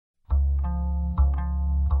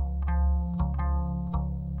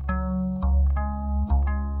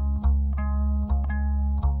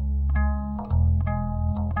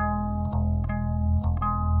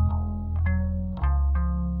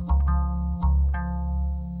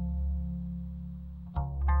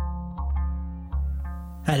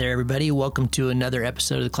Hi there, everybody. Welcome to another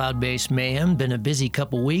episode of the Cloud-Based Mayhem. Been a busy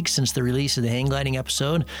couple weeks since the release of the hang gliding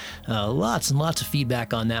episode. Lots and lots of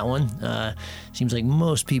feedback on that one. Seems like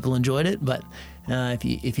most people enjoyed it, but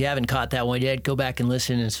if you haven't caught that one yet, go back and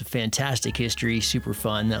listen. It's a fantastic history, super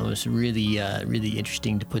fun. That was really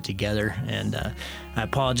interesting to put together. And I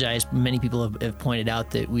apologize. Many people have pointed out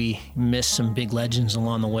that we missed some big legends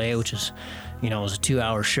along the way, which is, it was a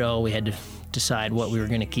 2-hour show. We had to decide what we were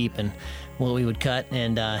going to keep and what we would cut,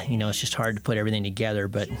 and it's just hard to put everything together,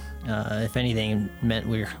 but if anything, it meant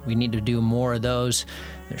we need to do more of those.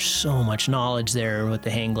 There's so much knowledge there with the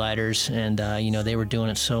hang gliders, and they were doing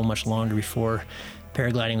it so much longer before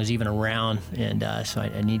paragliding was even around, and so I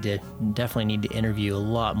definitely need to interview a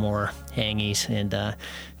lot more hangies and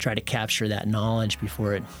try to capture that knowledge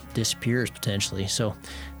before it disappears potentially. So,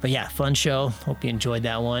 but yeah, fun show. Hope you enjoyed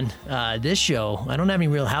that one. This show, I don't have any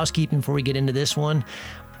real housekeeping before we get into this one.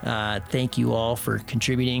 Thank you all for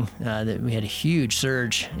contributing. That we had a huge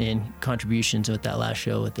surge in contributions with that last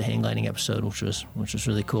show with the hang gliding episode, which was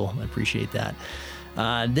really cool. I appreciate that.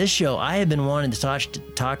 This show, I have been wanting to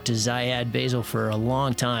talk to Ziad Basel for a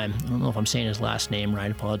long time. I don't know if I'm saying his last name right. I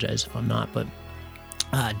apologize if I'm not, but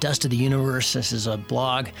Dust of the Universe. This is a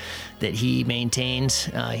blog that he maintains.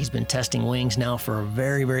 He's been testing wings now for a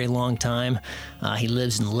very, very long time. He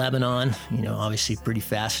lives in Lebanon, obviously a pretty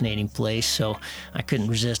fascinating place. So I couldn't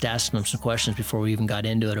resist asking him some questions before we even got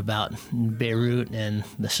into it about Beirut and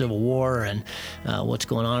the Civil War and what's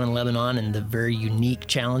going on in Lebanon and the very unique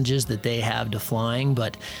challenges that they have to flying,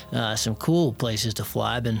 but some cool places to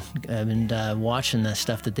fly. I've been watching the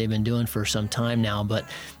stuff that they've been doing for some time now, but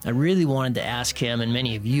I really wanted to ask him, and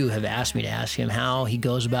many of you have asked me to ask him how he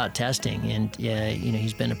goes about testing. And,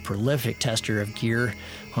 he's been a prolific tester of gear,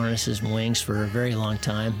 harnesses, and wings for a very long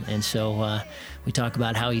time. And so we talk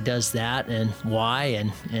about how he does that and why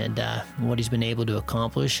and what he's been able to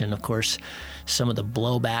accomplish. And, of course, some of the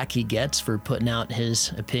blowback he gets for putting out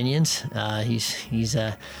his opinions. He's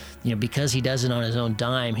because he does it on his own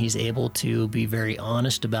dime, he's able to be very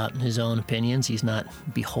honest about his own opinions. He's not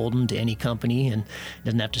beholden to any company and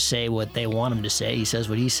doesn't have to say what they want him to say. He says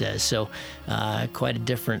what he says. So quite a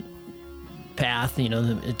different path.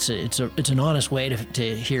 It's an honest way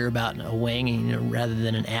to hear about a wing, rather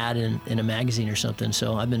than an ad in a magazine or something.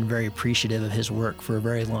 So I've been very appreciative of his work for a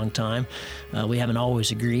very long time. We haven't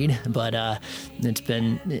always agreed, but I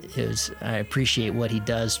appreciate what he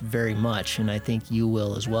does very much, and I think you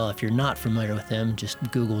will as well. If you're not familiar with him, just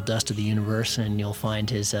Google Dust of the Universe, and you'll find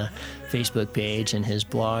his Facebook page and his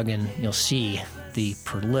blog, and you'll see the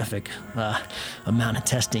prolific amount of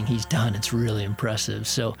testing he's done. It's really impressive.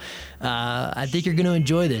 So I think you're going to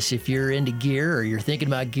enjoy this. If you're into gear, or you're thinking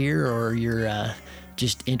about gear, or you're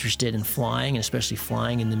just interested in flying, and especially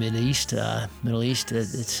flying in the Middle East,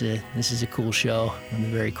 this is a cool show and a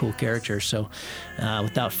very cool character. So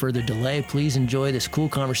without further delay, please enjoy this cool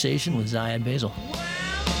conversation with Ziad Basel.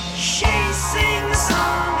 She sings a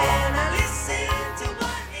song and I listen to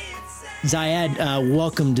what it says. Ziad,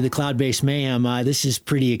 welcome to the Cloud-Based Mayhem. This is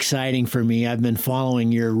pretty exciting for me. I've been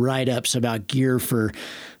following your write-ups about gear for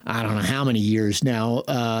I don't know how many years now,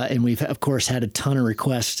 and we've of course had a ton of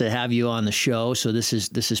requests to have you on the show. So this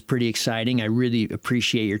is pretty exciting. I really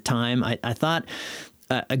appreciate your time. I thought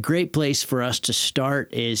a great place for us to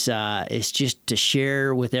start is just to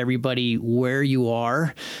share with everybody where you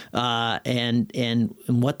are and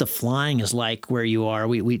what the flying is like where you are.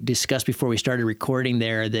 We discussed before we started recording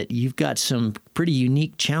there that you've got some pretty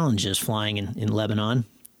unique challenges flying in Lebanon.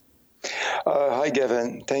 Hi,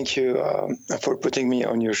 Gavin. Thank you for putting me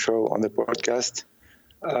on your show, on the podcast.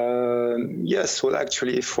 Yes, well,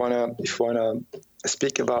 actually, if you wanna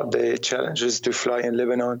speak about the challenges to fly in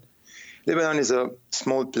Lebanon, Lebanon is a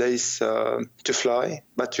small place to fly,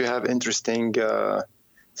 but we have interesting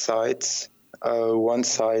sites.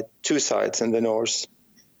 Two sites in the north.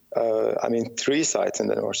 Three sites in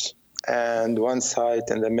the north, and one site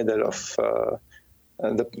in the middle of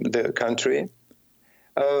the country.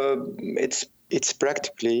 It's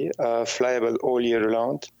practically flyable all year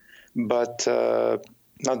round, but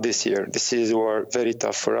not this year. This year were very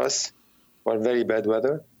tough for us, or very bad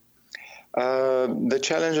weather. The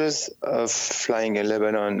challenges of flying in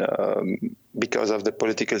Lebanon, because of the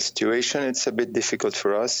political situation, it's a bit difficult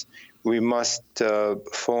for us. We must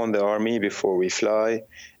phone the army before we fly,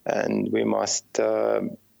 and we must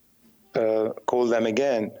call them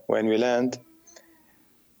again when we land.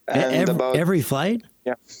 And every flight?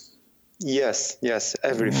 Yeah. Yes,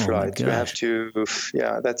 every flight. We have to,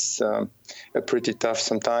 that's pretty tough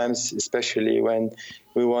sometimes, especially when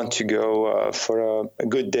we want to go for a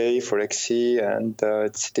good day for XC, and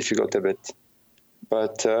it's difficult a bit.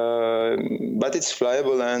 but it's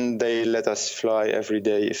flyable, and they let us fly every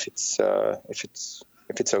day if it's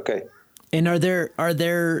okay. And are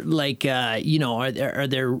there like are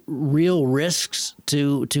there real risks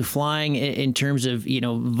to flying in terms of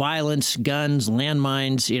violence, guns,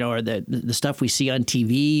 landmines, or the stuff we see on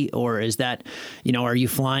TV, or is that are you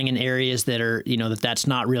flying in areas that are that's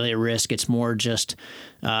not really a risk? It's more just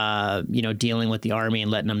dealing with the Army and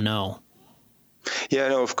letting them know. Yeah,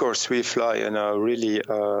 no, of course we fly in really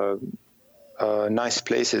nice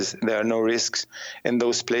places. There are no risks in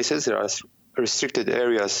those places. There are restricted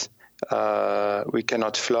areas. We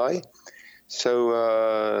cannot fly.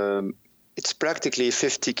 So it's practically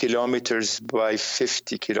 50 kilometers by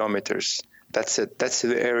 50 kilometers. That's it. That's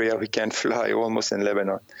the area we can fly almost in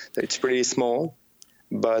Lebanon. It's pretty small,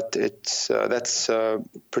 but that's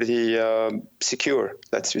pretty secure,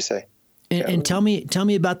 let's say. And tell me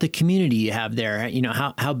about the community you have there.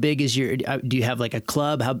 How big is do you have like a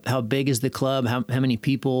club? How big is the club? How many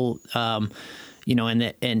people? And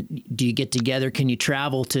do you get together? Can you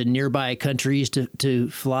travel to nearby countries to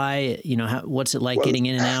fly? What's it like getting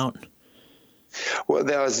in and out? Well,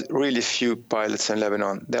 there's really few pilots in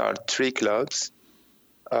Lebanon. There are 3 clubs,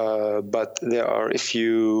 but there are, if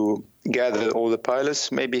you gather all the pilots,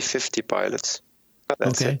 maybe 50 pilots.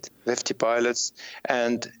 That's it, 50 pilots.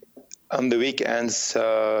 And on the weekends,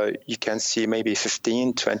 you can see maybe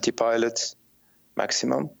 15, 20 pilots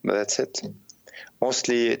maximum, but that's it.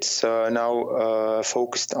 Mostly it's now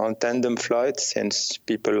focused on tandem flights, since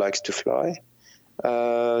people like to fly.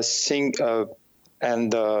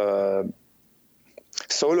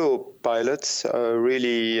 Solo pilots are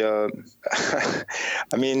really, I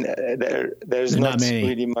mean, there's not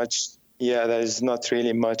really much. Yeah, there's not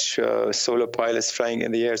really much solo pilots flying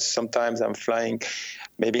in the air. Sometimes I'm flying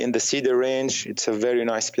maybe in the Cedar Range. It's a very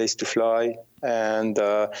nice place to fly, and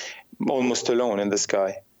almost alone in the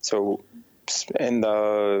sky. So, and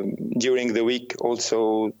during the week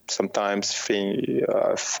also sometimes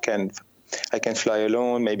I can fly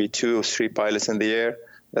alone, maybe 2 or 3 pilots in the air.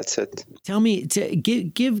 That's it. Tell me,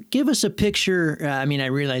 give us a picture. I mean, I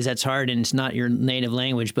realize that's hard and it's not your native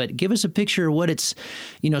language, but give us a picture of what it's,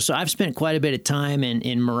 so I've spent quite a bit of time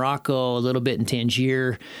in Morocco, a little bit in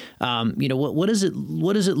Tangier. What does it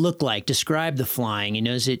look like? Describe the flying.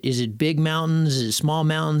 Is it big mountains? Is it small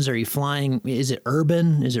mountains? Are you flying? Is it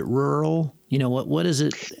urban? Is it rural? What is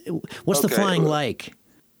it? What's the flying like?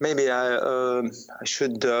 Maybe I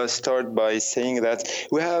should start by saying that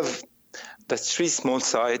we have the 3 small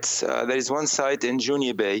sites. There is one site in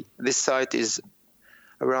Jounieh Bay. This site is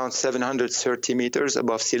around 730 meters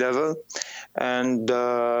above sea level, and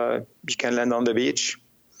you can land on the beach.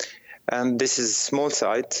 And this is a small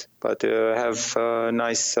site, but have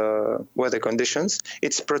nice weather conditions.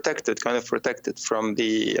 It's kind of protected from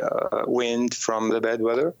the wind, from the bad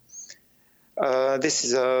weather. This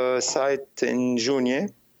is a site in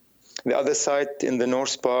Jounieh. The other site in the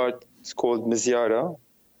north part is called Mizyara.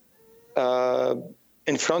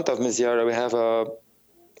 In front of Mizyara, we have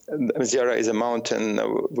Mizyara is a mountain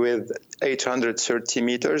with 830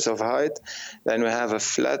 meters of height. Then we have a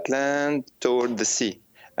flat land toward the sea.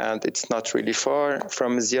 And it's not really far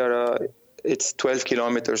from Mizyara. It's 12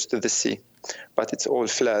 kilometers to the sea, but it's all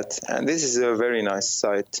flat. And this is a very nice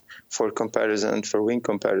site for comparison, for wing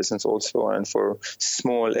comparisons also, and for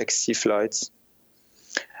small XC flights.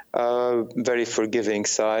 Very forgiving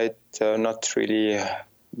site, not really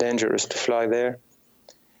dangerous to fly there.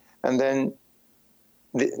 And then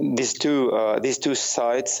these two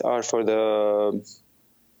sites are for the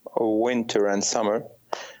winter and summer.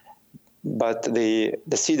 But the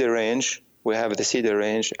Cedar Range, we have the Cedar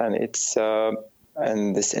Range, and it's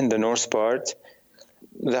and this in the north part.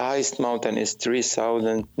 The highest mountain is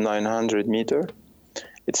 3,900 meters.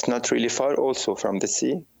 It's not really far also from the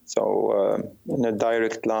sea. So in a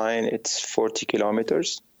direct line, it's 40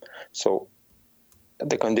 kilometers. So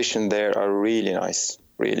the conditions there are really nice,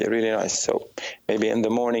 really, really nice. So maybe in the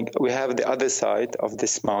morning, we have the other side of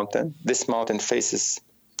this mountain. This mountain faces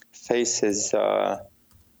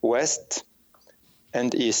west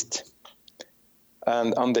and east.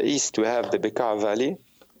 And on the east, we have the Bekaa Valley.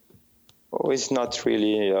 It's not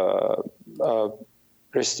really,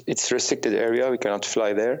 it's restricted area. We cannot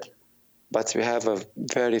fly there. But we have a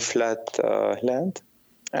very flat land,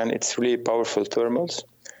 and it's really powerful thermals.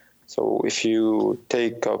 So if you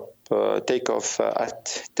take off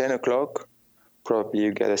at 10 o'clock, probably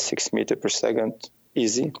you get a 6 meters per second,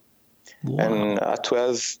 easy. Wow. And at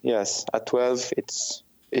 12, it's,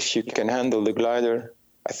 if you can handle the glider,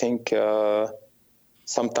 I think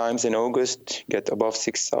sometimes in August, get above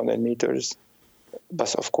 6,000 meters.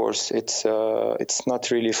 but of course it's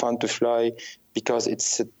not really fun to fly because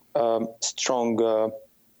it's a strong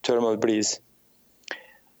thermal breeze.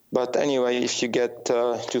 But anyway, if you get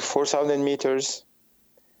to 4,000 meters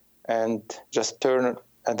and just turn,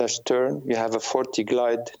 you have a 40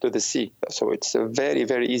 glide to the sea. So it's a very,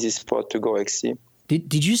 very easy spot to go XC.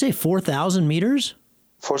 Did you say 4,000 meters?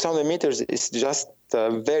 4,000 meters is just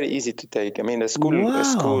very easy to take. I mean, wow.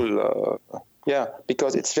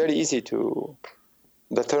 Because it's very easy to.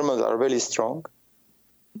 The thermals are really strong.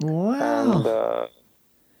 Wow.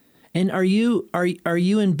 And are you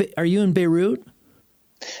in Beirut?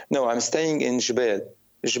 No, I'm staying in Jbeil.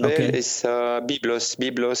 Jbeil is Byblos.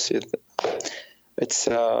 Byblos, it's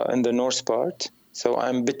in the north part. So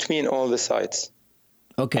I'm between all the sites.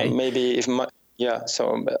 Okay.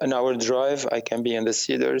 So an hour drive, I can be in the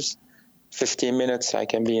Cedars. 15 minutes, I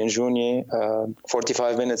can be in Jounieh.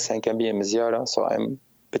 45 minutes, I can be in Meziara. So I'm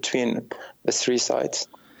between the three sites.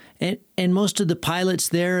 And most of the pilots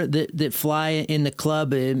there that fly in the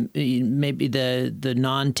club, maybe the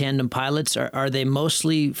non-tandem pilots, are they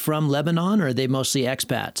mostly from Lebanon or are they mostly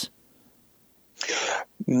expats?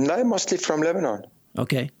 No, mostly from Lebanon.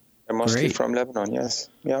 Okay. They're mostly from Lebanon, yes.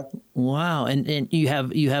 Yeah. Wow. And you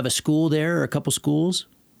have a school there or a couple schools?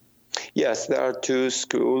 Yes, there are two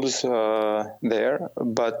schools there,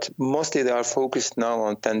 but mostly they are focused now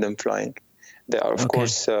on tandem flying. They are, of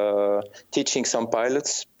course, teaching some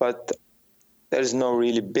pilots, but there's no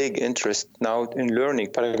really big interest now in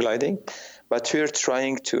learning paragliding. But we're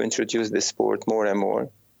trying to introduce this sport more and more.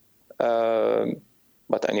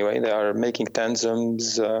 But anyway, they are making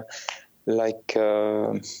tandems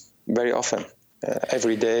very often.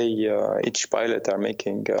 Every day, each pilot are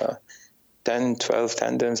making 10, 12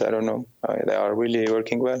 tandems. I don't know. They are really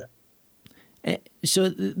working well. So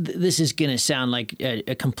this is going to sound like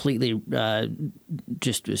a completely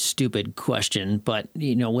just a stupid question, but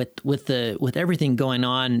with everything going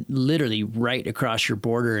on, literally right across your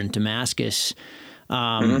border in Damascus,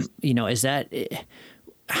 is that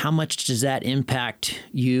how much does that impact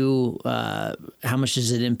you? How much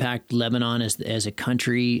does it impact Lebanon as a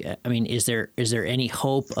country? I mean, is there any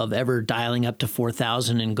hope of ever dialing up to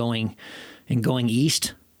 4,000 and going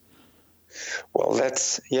east? Well,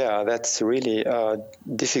 that's really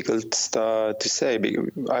difficult to say.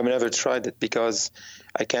 I've never tried it because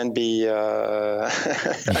I can be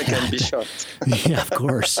shot. Yeah, of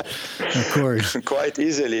course. quite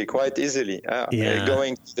easily. Going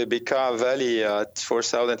to the Bekaa Valley at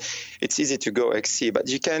 4,000, it's easy to go XC, but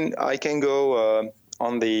I can go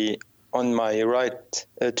on my right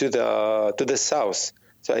to the south.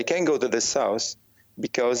 So I can go to the south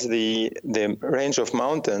because the range of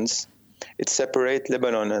mountains. It separates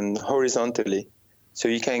Lebanon and horizontally. So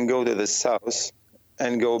you can go to the south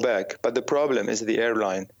and go back. But the problem is the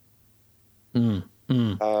airline. And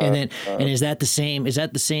is that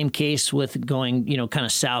the same case with going, kind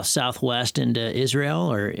of southwest into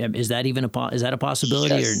Israel, or is that even a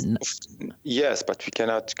possibility? Yes. Yes, but we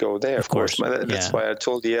cannot go there. Of course. That's why I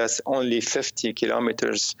told you, only 50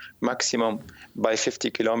 kilometers maximum by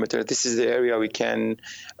 50 kilometers. This is the area we can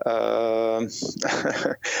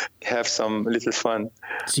have some little fun.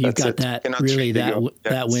 So you've got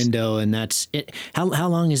that window, and that's it. How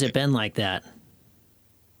long has it been like that?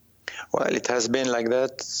 Well, it has been like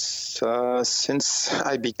that since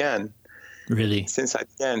I began. Really? Since I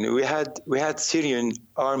began, we had Syrian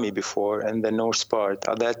army before in the north part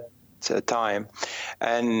at that time,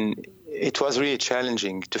 and it was really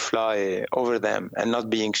challenging to fly over them and not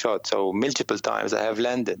being shot. So multiple times I have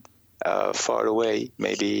landed far away,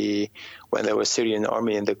 maybe when there was Syrian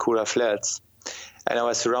army in the Kura Flats, and I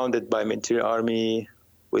was surrounded by military army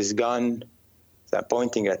with gun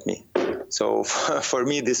pointing at me. So for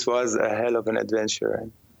me, this was a hell of an adventure.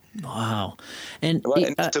 Wow. And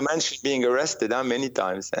not to mention being arrested many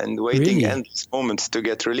times and waiting endless moments to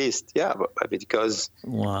get released. Yeah, because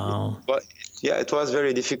it was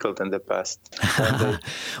very difficult in the past.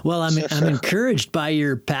 Well, I'm encouraged by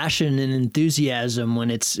your passion and enthusiasm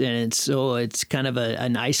when it's kind of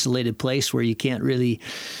an isolated place where you can't really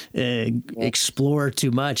explore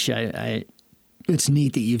too much. It's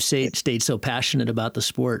neat that you've stayed so passionate about the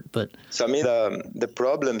sport. But so I mean, the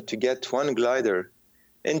problem to get one glider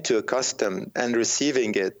into a custom and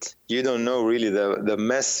receiving it, you don't know really the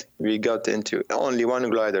mess we got into. Only one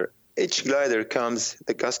glider. Each glider comes,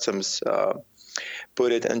 the customs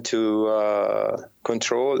put it into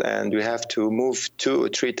control, and we have to move 2 or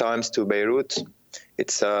 3 times to Beirut.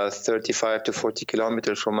 It's 35 to 40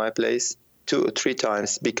 kilometers from my place 2 or 3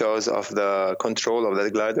 times because of the control of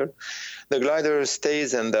the glider. The glider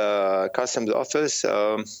stays in the customs office.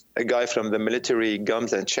 A guy from the military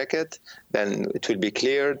comes and check it. Then it will be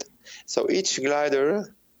cleared. So each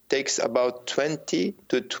glider takes about 20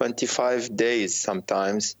 to 25 days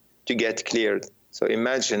sometimes to get cleared. So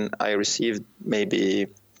imagine I received maybe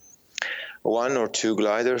 1 or 2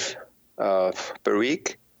 gliders per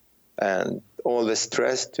week, and all the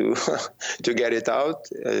stress to to get it out.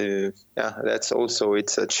 That's also,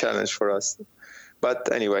 it's a challenge for us.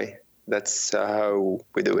 But anyway, that's how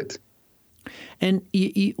we do it. And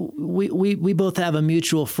we both have a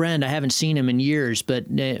mutual friend. I haven't seen him in years, but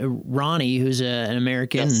Ronnie, who's an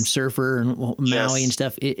American surfer and Maui and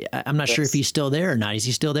stuff. I'm not sure if he's still there or not. Is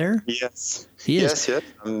he still there? Yes. He is. Yes.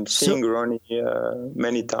 I'm seeing Ronnie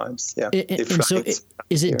many times. Yeah. And so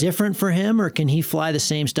is it different for him, or can he fly the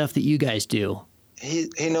same stuff that you guys do? He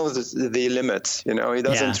knows the limits. He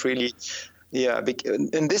doesn't really. Yeah.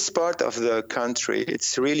 In this part of the country,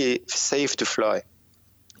 it's really safe to fly.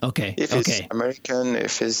 Okay. If it's American,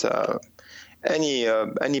 if it's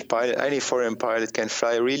any pilot, any foreign pilot can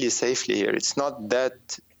fly really safely here. It's not that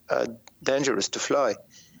dangerous to fly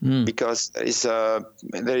because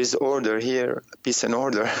there is order here, peace and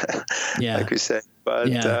order, like we say. But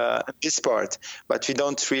this part, but we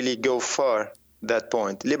don't really go far. That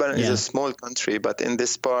point. Lebanon is a small country, but in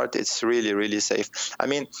this part, it's really, really safe. I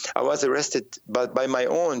mean, I was arrested by my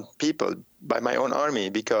own people, by my own army,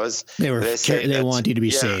 because they want you to be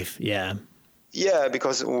safe. Yeah. Yeah,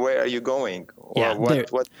 because where are you going? Or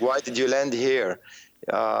why did you land here?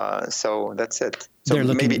 So that's it. So they're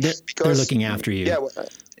looking after you.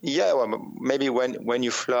 Well, maybe when you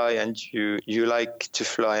fly and you like to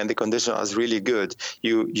fly and the condition is really good,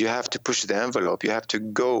 you have to push the envelope. You have to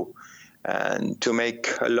go and to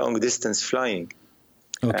make a long distance flying.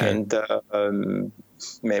 Okay. And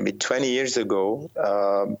maybe 20 years ago,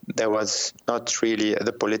 there was not really,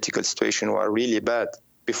 the political situation was really bad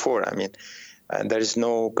before. I mean, and there is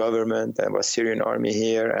no government. There was Syrian army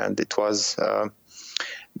here, and it was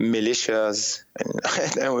militias,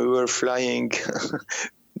 and we were flying.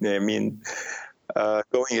 I mean,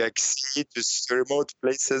 going like sea to remote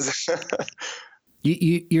places.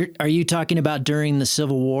 Are you talking about during the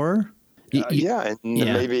Civil War?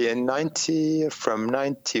 Maybe in from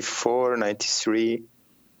 94, 93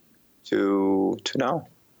 to now.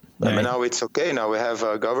 Right. I mean, now it's okay. Now we have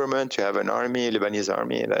a government, we have an army, Lebanese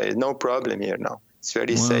army. There is no problem here now. It's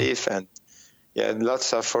very safe, and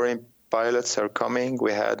lots of foreign pilots are coming.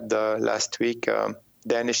 We had last week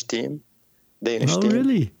Danish team.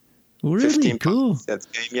 Really? Really? Cool. That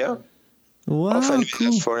came, Wow, often cool.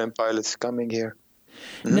 we have foreign pilots coming here.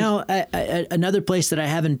 Mm-hmm. Now, another place that I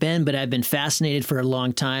haven't been, but I've been fascinated for a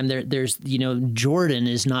long time, there's, Jordan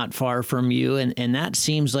is not far from you, and that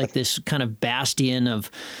seems like this kind of bastion of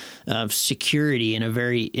security in a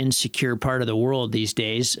very insecure part of the world these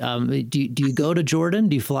days. Do you go to Jordan?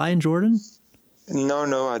 Do you fly in Jordan?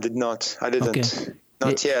 No, I did not. I didn't. Okay.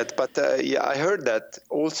 Not yet. But I heard that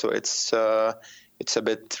also it's a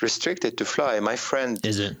bit restricted to fly. My friend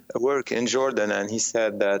works in Jordan, and he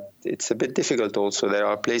said that it's a bit difficult also. There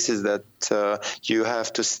are places that you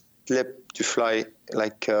have to slip to fly,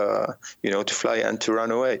 like, to fly and to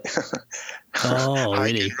run away. Oh,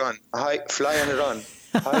 really? Fly and run.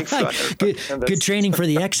 Good training for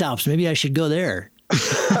the X-Alps. Maybe I should go there.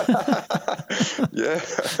 Yeah.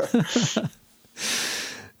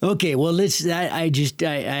 Okay, well, I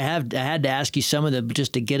had to ask you some of the,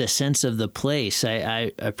 just to get a sense of the place.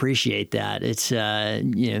 I appreciate that. It's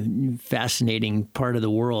fascinating part of the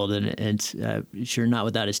world, and it's sure not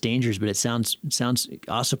without its dangers, but it sounds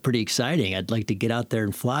also pretty exciting. I'd like to get out there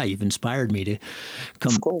and fly. You've inspired me to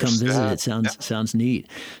come visit. It sounds neat.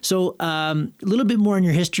 So a little bit more on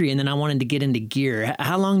your history, and then I wanted to get into gear.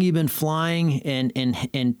 How long have you been flying,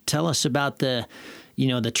 and tell us about the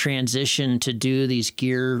transition to do these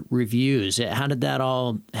gear reviews. How did that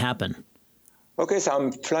all happen? Okay, so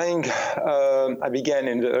I'm flying. I began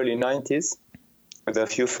in the early 90s with a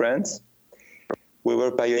few friends. We were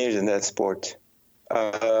pioneers in that sport.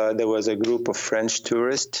 There was a group of French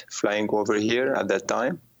tourists flying over here at that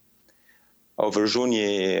time, over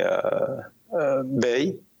Jounier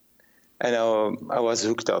Bay, and I was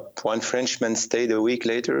hooked up. One Frenchman stayed a week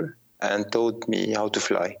later and taught me how to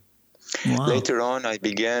fly. Wow. Later on, I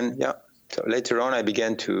began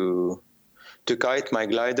to kite my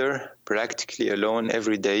glider practically alone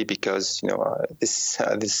every day, because this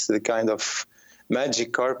is the kind of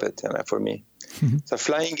magic carpet for me. Mm-hmm. So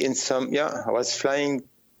flying I was flying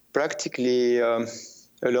practically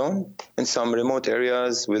alone in some remote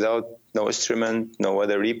areas without no instrument, no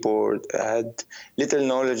weather report. I had little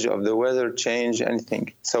knowledge of the weather change,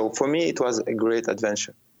 anything. So for me, it was a great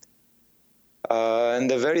adventure. In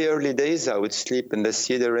the very early days, I would sleep in the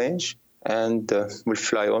Cedar Range and would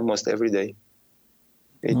fly almost every day.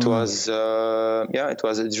 It was, it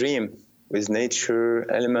was a dream with nature,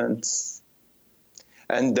 elements.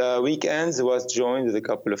 And weekends was joined with a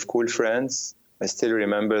couple of cool friends. I still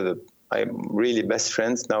remember my really best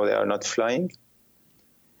friends. Now they are not flying.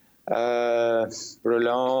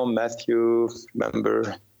 Roland, Matthew,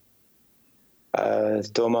 remember,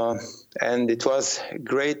 Thomas. And it was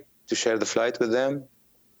great to share the flight with them.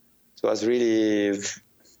 It was really,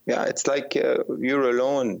 it's like you're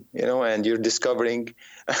alone, and you're discovering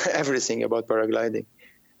everything about paragliding.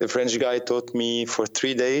 The French guy taught me for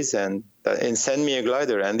 3 days and sent me a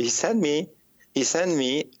glider, and he sent me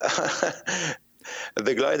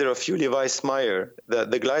the glider of Uli Weissmeyer,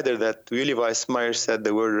 the glider that Uli Weissmeyer set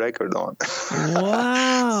the world record on.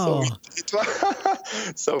 Wow!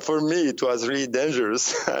 So for me, it was really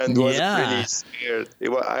dangerous and was really scared.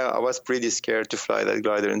 I was pretty scared to fly that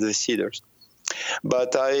glider in the Cedars.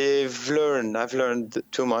 But I've learned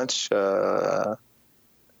too much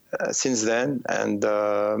since then, and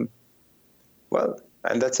and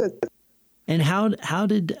that's it. And how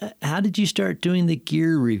did you start doing the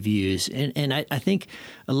gear reviews? And I think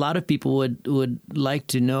a lot of people would like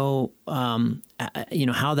to know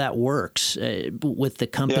how that works with the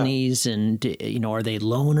companies, and are they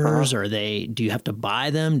loaners? Are they? Do you have to buy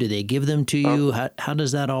them? Do they give them to you? How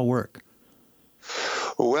does that all work?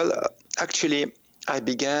 Well, actually, I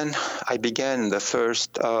began the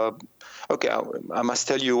first. I must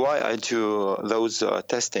tell you why I do those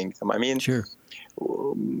testing. I mean, sure.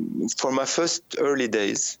 For my first early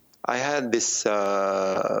days, I had this,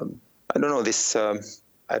 I don't know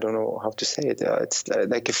how to say it. It's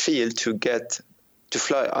like a feel to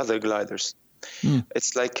fly other gliders.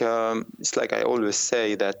 It's like I always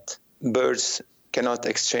say that birds cannot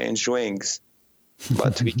exchange wings,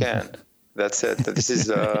 but we can. That's it. This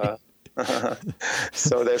is,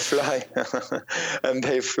 so they fly and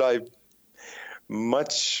they fly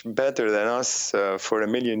much better than us for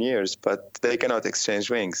 1,000,000 years, but they cannot exchange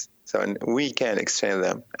wings. So we can exchange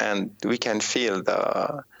them, and we can feel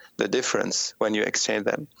the difference when you exchange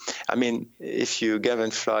them. I mean, if you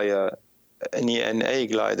fly an ENA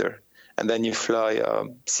glider and then you fly a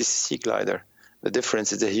CCC glider, the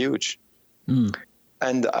difference is huge.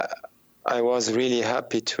 And I was really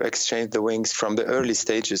happy to exchange the wings from the early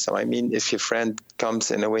stages. So I mean, if your friend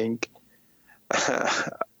comes in a wing,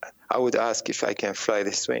 I would ask if I can fly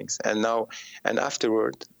these wings. And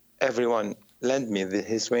afterward, everyone lent me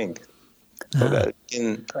his wing. So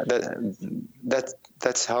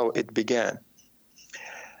that's how it began.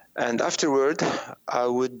 And afterward, I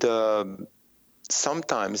would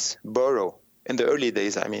sometimes borrow, in the early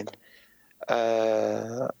days, I mean,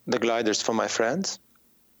 the gliders from my friends.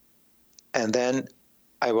 And then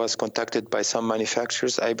I was contacted by some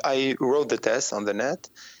manufacturers. I wrote the tests on the net,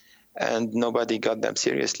 and nobody got them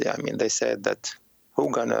seriously. I mean, they said that who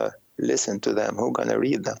gonna listen to them? Who gonna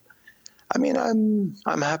read them? I mean,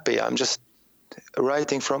 I'm happy. I'm just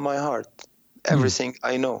writing from my heart. Everything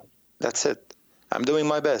I know. That's it. I'm doing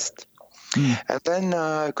my best. And then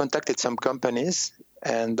I contacted some companies,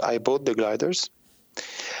 and I bought the gliders.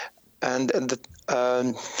 And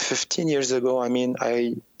 15 years ago, I mean,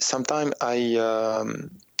 they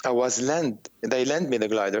lent me the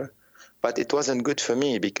glider. But it wasn't good for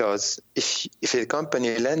me, because if a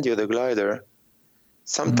company lend you the glider,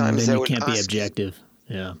 sometimes then they will can't ask, be objective.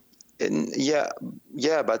 Yeah.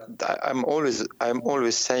 But I'm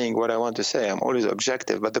always saying what I want to say. I'm always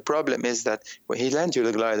objective. But the problem is that when he lent you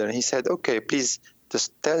the glider, and he said, "Okay, please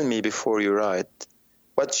just tell me before you ride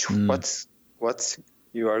what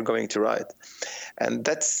you are going to ride," and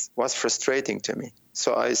that was frustrating to me.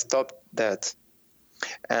 So I stopped that,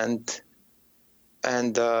 and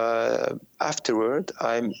afterward,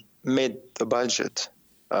 I made the budget.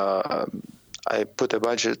 I put a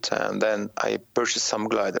budget, and then I purchased some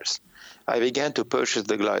gliders. I began to purchase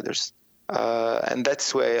the gliders. And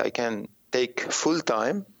that's where I can take full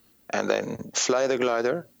time and then fly the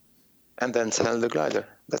glider and then sell the glider.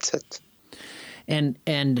 That's it.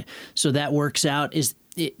 And so that works out.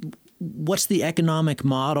 What's the economic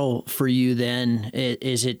model for you then?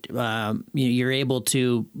 Is it you're able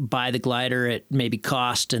to buy the glider at maybe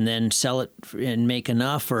cost and then sell it and make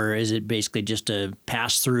enough, or is it basically just a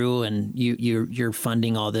pass through and you're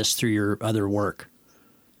funding all this through your other work?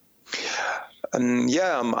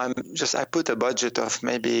 I put a budget of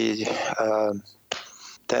maybe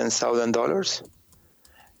 $10,000,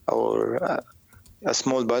 or a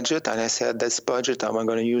small budget, and I said, this budget, I'm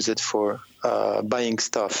going to use it for buying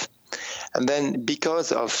stuff. And then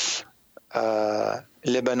because of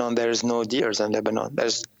Lebanon, there is no dealers in Lebanon. There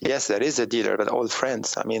is a dealer, but all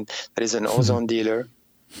friends. I mean, there is an ozone dealer,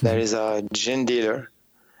 there is a gin dealer,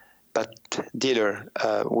 but dealer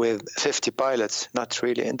with 50 pilots, not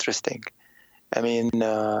really interesting. I mean,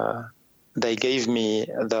 they gave me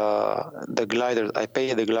the glider. I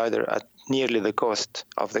pay the glider at nearly the cost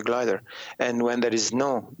of the glider. And when there is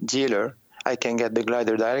no dealer, I can get the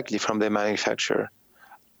glider directly from the manufacturer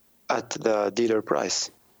at the dealer price.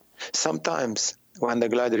 Sometimes when the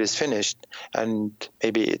glider is finished and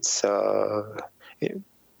maybe it's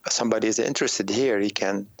somebody is interested here, he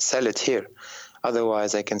can sell it here.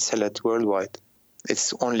 Otherwise, I can sell it worldwide.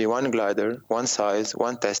 It's only one glider, one size,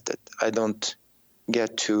 one tested. I don't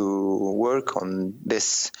get to work on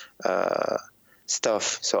this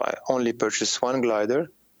stuff. So I only purchase one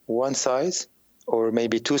glider, one size, or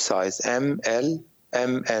maybe two size, M, L,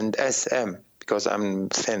 M, and SM, because I'm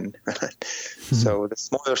thin. So the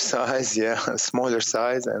smaller size,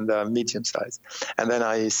 and the medium size. And then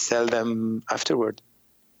I sell them afterward.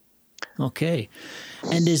 Okay.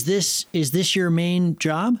 And is this your main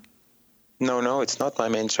job? No, it's not my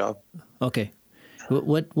main job. Okay.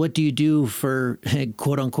 What do you do for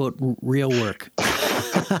quote unquote real work?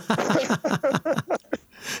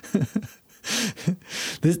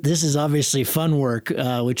 This is obviously fun work,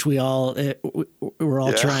 which we're all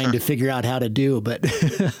trying to figure out how to do. But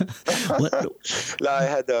I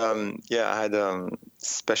had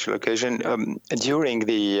special occasion during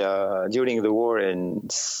the war in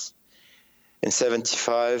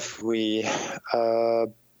 '75. We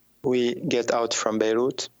get out from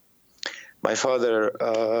Beirut. My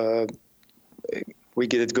father, we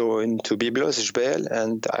did go into Byblos, Jbeil,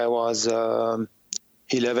 and I was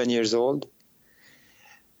 11 years old.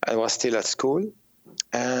 I was still at school,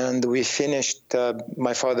 and we finished.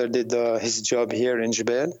 My father did his job here in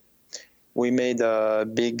Jbeil. We made a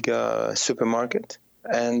big supermarket,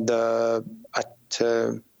 and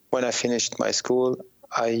when I finished my school,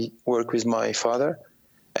 I worked with my father,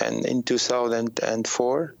 and in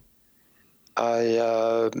 2004,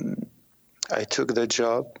 I took the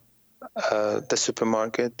job, the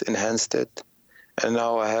supermarket, enhanced it, and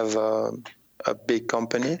now I have a big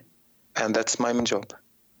company, and that's my main job.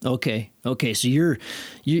 Okay. So you're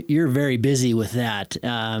very busy with that.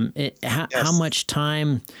 Yes. How much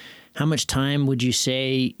time would you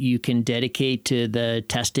say you can dedicate to the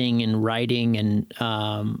testing and writing? And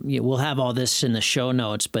we'll have all this in the show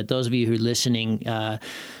notes, but those of you who are listening,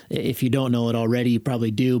 if you don't know it already, you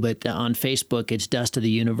probably do, but on Facebook, it's Dust of the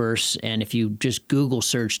Universe. And if you just Google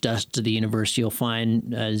search Dust of the Universe, you'll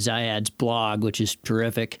find Ziad's blog, which is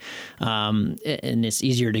terrific. And it's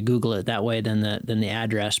easier to Google it that way than the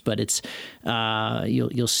address, but it's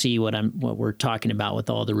you'll see what we're talking about with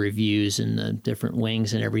all the reviews and the different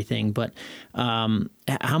wings and everything. But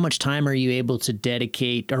how much time are you able to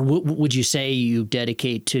dedicate, or would you say you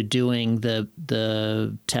dedicate to doing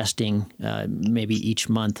the testing maybe each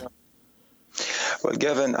month? Well,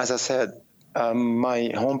 Gavin, as I said,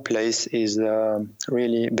 my home place is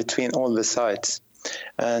really between all the sites.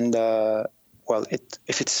 And,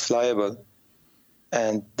 if it's flyable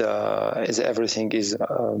and everything is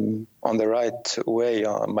on the right way,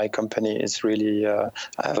 my company is really, I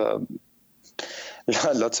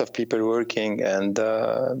have lots of people working, and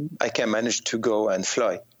I can manage to go and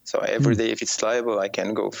fly. So every day, if it's flyable, I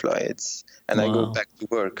can go fly. I go back to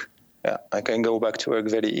work. Yeah, I can go back to work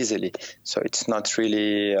very easily. So it's not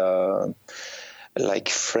really like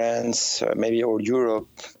France, maybe, or Europe,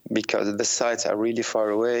 because the sites are really far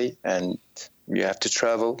away and you have to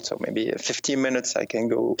travel. So maybe 15 minutes I can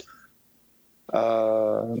go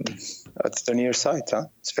at the near site.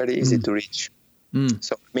 It's very easy to reach.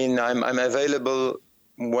 So I'm available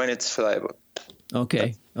when it's flyable.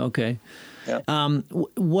 Okay. Yeah.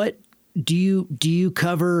 What do you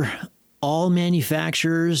cover? All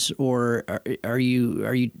manufacturers, or are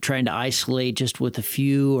you trying to isolate just with a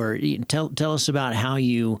few? Or tell us about how do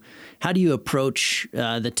you approach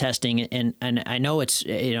the testing? And I know it's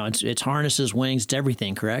harnesses, wings, it's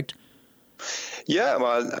everything, correct? Yeah,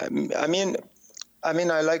 well, I mean,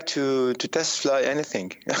 I like to test fly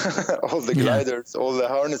anything, all the gliders, all the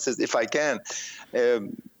harnesses, if I can,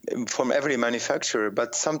 from every manufacturer.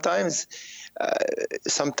 But sometimes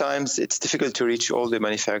it's difficult to reach all the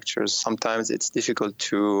manufacturers. Sometimes it's difficult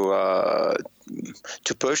to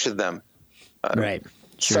purchase them. Right.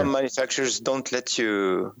 Sure. Some manufacturers don't let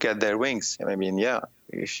you get their wings. I mean,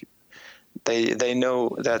 they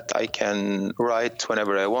know that I can write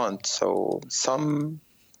whenever I want. So some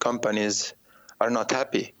companies are not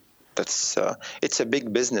happy That's it's a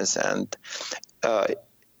big business, and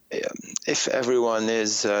if everyone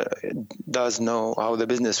does know how the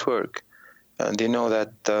business work, and they know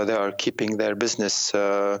that they are keeping their business,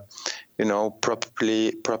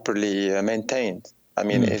 properly maintained. I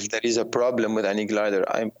mean, if there is a problem with any glider,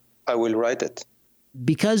 I will write it.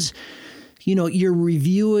 Because, you're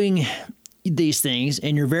reviewing these things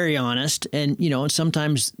and you're very honest, and,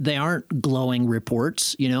 sometimes they aren't glowing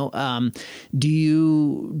reports, do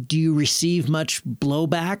you receive much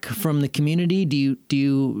blowback from the community? Do you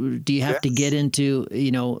have to get into,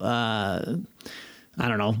 I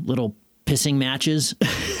don't know, little pissing matches?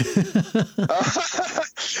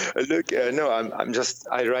 Look, no,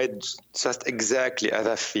 I write just exactly as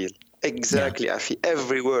I feel. Exactly. Yeah. I feel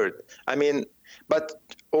every word. I mean, but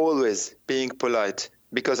always being polite,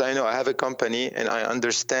 because I know I have a company and I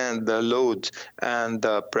understand the load and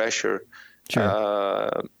the pressure.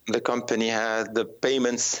 Sure. The company has the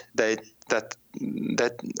payments that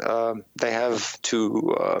they have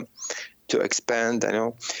to expand,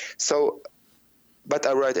 So, but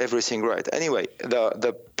I write everything right. Anyway,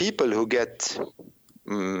 the people who get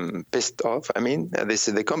pissed off, I mean, this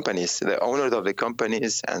is the companies, the owners of the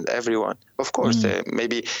companies, and everyone. Of course,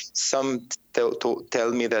 maybe some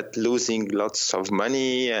tell me that losing lots of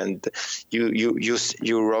money, and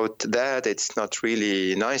you wrote that it's not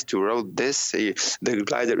really nice to wrote this. The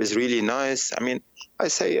glider is really nice. I mean, I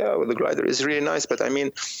say, the glider is really nice, but I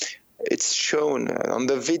mean, it's shown on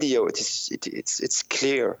the video. It's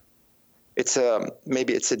clear. It's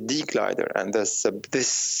maybe it's a D glider, and this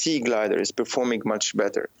C glider is performing much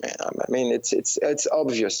better. I mean, it's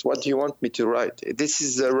obvious. What do you want me to write? This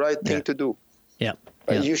is the right thing to do. Yeah.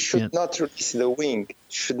 But you should not release the wing.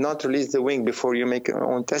 Should not release the wing before you make your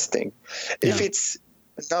own testing. If it's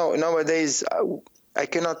nowadays, I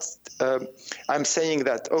cannot. I'm saying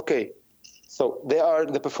that so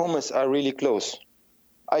the performance are really close.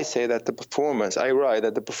 I say that I write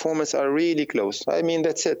that the performance are really close. I mean,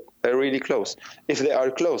 that's it. They're really close. If they are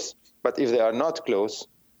close, but if they are not close,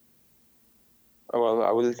 well,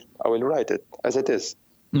 I will write it as it is.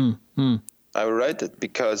 I will write it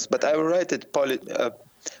but I will write it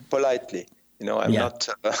politely. I'm not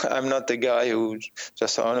the guy who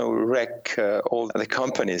just want to wreck all the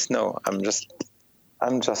companies. No, I'm just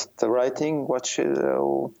writing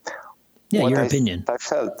your opinion. I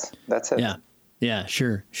felt. That's it. Yeah. Yeah,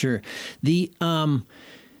 sure. The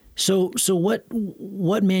so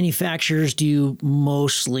what manufacturers do you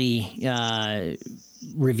mostly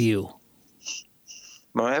review?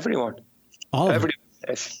 Well, everyone. Every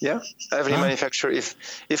manufacturer.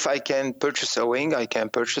 If I can purchase a wing, I can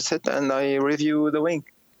purchase it, and I review the wing.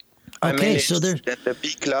 Okay, so there's the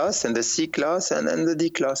B class and the C class and the D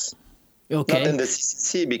class. Okay. Not in the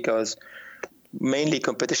C, because mainly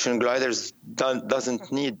competition gliders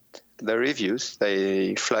doesn't need the reviews.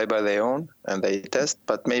 They fly by their own and they test,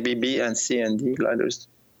 but maybe B and C and D gliders.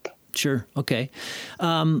 Sure. Okay.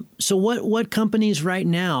 So what companies right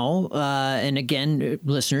now, and again,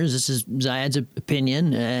 listeners, this is Ziad's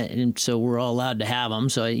opinion, and so we're all allowed to have them.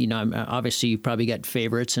 So, obviously you've probably got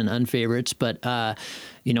favorites and unfavorites, but,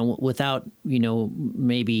 without,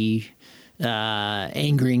 maybe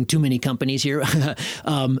angering too many companies here.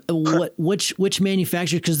 Which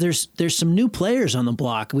manufacturers? Because there's some new players on the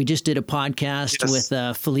block. We just did a podcast with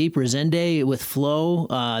Philippe Resende with Flow.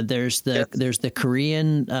 There's the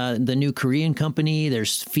Korean, the new Korean company.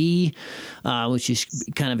 There's Fee, which is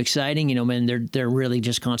kind of exciting. Man, they're really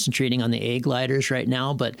just concentrating on the A gliders right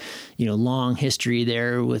now. But long history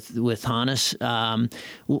there with Hannes.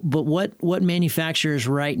 But what manufacturers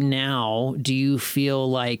right now do you feel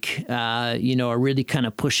like are really kind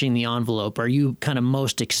of pushing the envelope? Are you kind of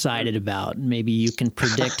most excited about? Maybe you can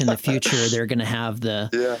predict in the future they're going to have who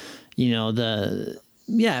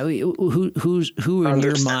in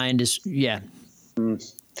your mind is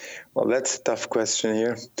Well, that's a tough question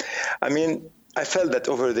here. I mean, I felt that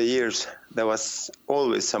over the years there was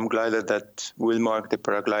always some glider that will mark the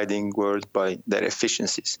paragliding world by their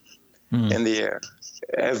efficiencies in the air.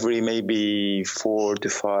 Every maybe 4 to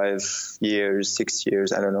 5 years, 6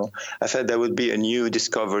 years, I don't know. I felt there would be a new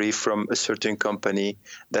discovery from a certain company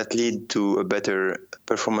that lead to a better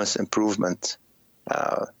performance improvement.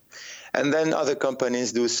 And then other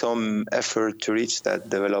companies do some effort to reach that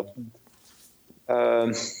development.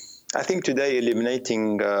 I think today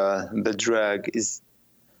eliminating the drag is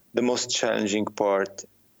the most challenging part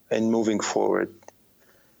in moving forward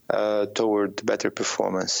toward better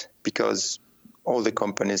performance, because all the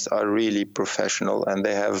companies are really professional and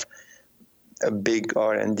they have a big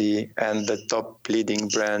R&D and the top leading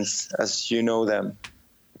brands, as you know them.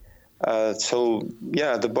 So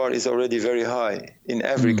yeah, the bar is already very high in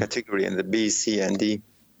every category in the B, C, and D.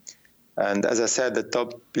 And as I said, the 10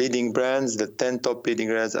 top leading brands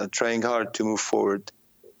are trying hard to move forward,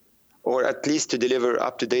 or at least to deliver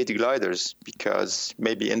up-to-date gliders, because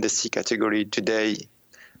maybe in the C category today,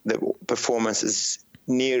 the performance is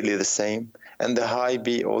nearly the same. And the high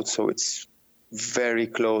B also, it's very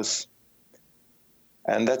close.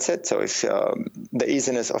 And that's it. So if the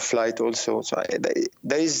easiness of flight also, so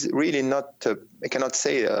there is really not, I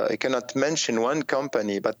cannot mention one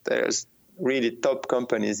company, but there's really top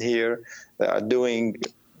companies here that are doing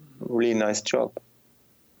really nice job.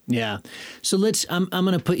 Yeah. So I'm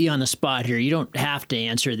going to put you on the spot here. You don't have to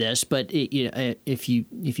answer this, but if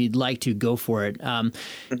you'd like to, go for it.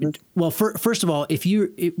 Well, first of all,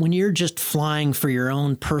 when you're just flying for your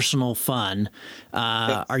own personal fun,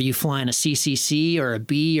 are you flying a CCC or a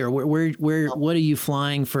B, or what are you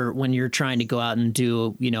flying for when you're trying to go out and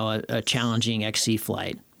do a challenging XC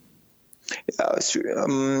flight?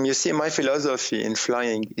 You see, my philosophy in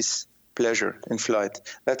flying is pleasure in flight.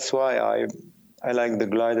 That's why I like the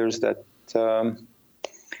gliders that,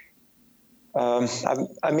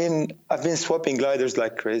 I've been swapping gliders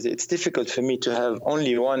like crazy. It's difficult for me to have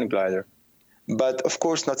only one glider, but of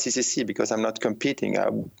course not CCC, because I'm not competing. I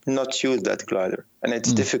will not use that glider, and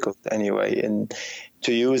it's difficult anyway, and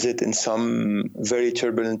to use it in some very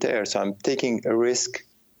turbulent air. So I'm taking a risk,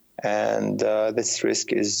 and this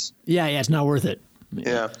risk is... Yeah, it's not worth it.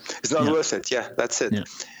 Yeah, it's not worth it. Yeah, that's it. Yeah.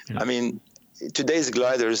 I mean, today's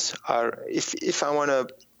gliders are, if I want to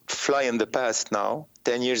fly in the past now,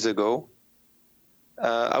 10 years ago,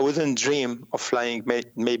 I wouldn't dream of flying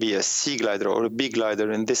maybe a C glider or a B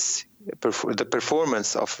glider in this. The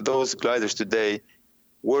performance of those gliders today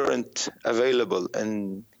weren't available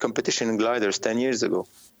in competition gliders 10 years ago.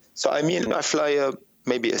 So I fly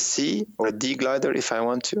maybe a C or a D glider if I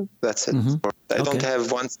want to. That's it. I don't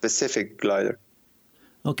have one specific glider.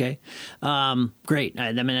 Okay, great.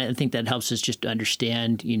 I think that helps us just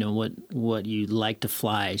understand, what you like to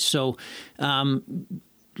fly. So,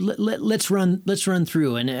 let's run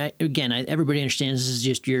through. And again, everybody understands this is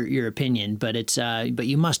just your opinion, but but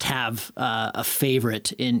you must have a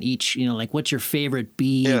favorite in each. Like, what's your favorite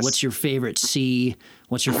B? Yes. What's your favorite C?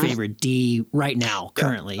 What's your favorite D right now,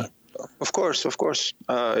 currently? Yeah. Of course.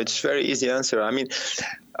 It's a very easy answer.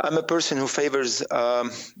 I'm a person who favors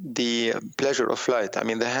the pleasure of flight.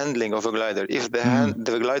 The handling of a glider. If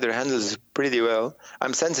the glider handles pretty well,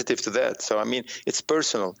 I'm sensitive to that. So, it's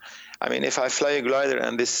personal. If I fly a glider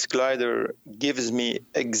and this glider gives me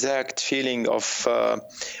exact feeling of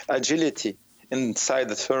agility inside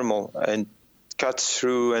the thermal and cuts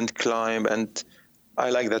through and climb, and I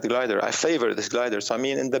like that glider. I favor this glider. So,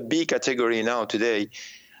 in the B category now today,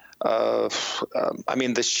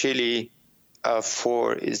 the Chili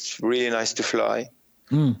 4 is really nice to fly.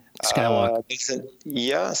 Skywalk.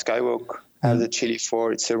 Skywalk has the Chili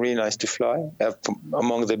 4. It's really nice to fly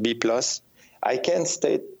among the B+. I can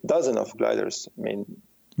state dozens of gliders.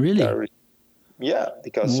 Really? Yeah,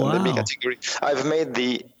 because in the B category, I've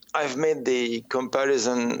made the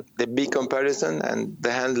comparison, the B comparison, and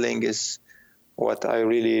the handling is what I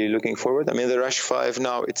really looking forward. The Rush 5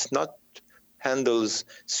 now, it's not handles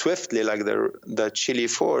swiftly like the Chili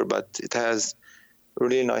 4, but it has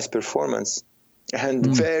really nice performance and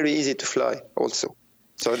very easy to fly also.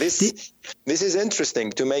 So this is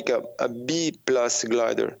interesting to make a B+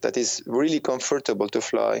 glider that is really comfortable to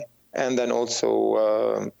fly, and then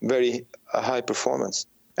also very high performance,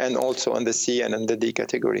 and also on the C and in the D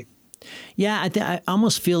category. Yeah, I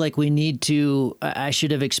almost feel like we need to. I should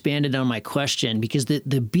have expanded on my question, because the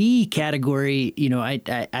B category,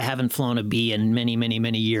 I haven't flown a B in many, many,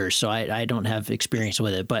 many years, so I don't have experience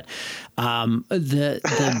with it. But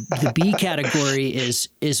the B category is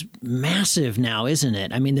massive now, isn't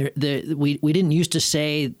it? We didn't used to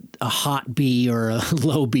say a hot B or a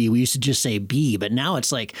low B. We used to just say B, but now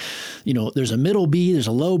it's like, there's a middle B, there's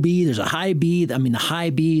a low B, there's a high B. The high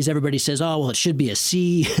Bs, everybody says, oh, well, it should be a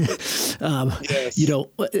C. Yes.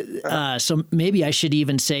 So maybe I should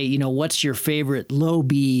even say, what's your favorite low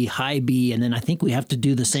B, high B? And then I think we have to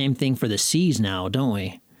do the same thing for the Cs now, don't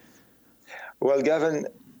we? Well, Gavin,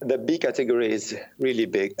 the B category is really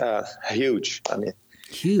big, huge.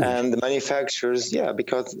 Huge. And the manufacturers,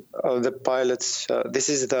 because of the pilots, this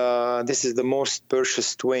is the most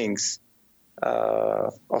purchased wings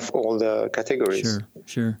of all the categories.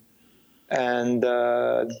 Sure. And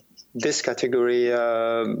this category,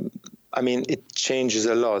 it changes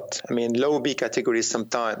a lot. Low B category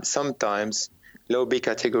sometimes low B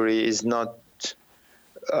category is not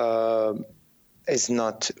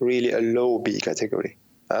really a low B category.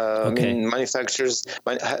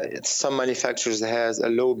 Some manufacturers has a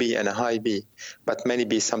low B and a high B, but many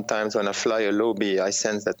B sometimes when I fly a low B, I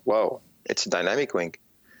sense that, wow, it's a dynamic wing.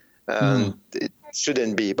 It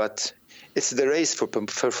shouldn't be, but it's the race for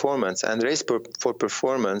performance, and race for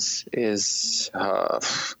performance is a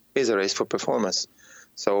race for performance.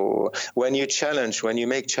 So when you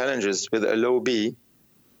make challenges with a low B,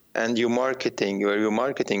 and you're marketing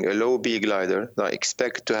a low B glider, I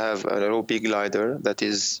expect to have a low B glider that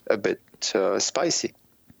is a bit spicy.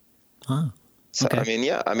 Okay. So I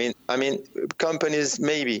mean, companies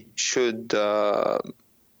maybe should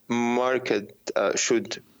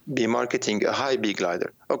be marketing a high B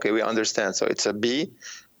glider. Okay, we understand. So it's a B,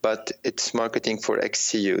 but it's marketing for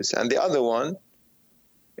XCUs, and the other one,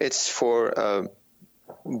 it's for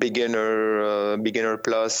beginner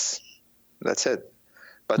plus. That's it.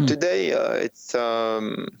 But today it's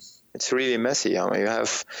really messy. I mean, you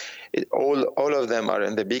have all of them are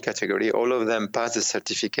in the B category. All of them pass the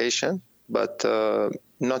certification, but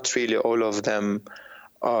not really all of them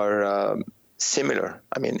are similar.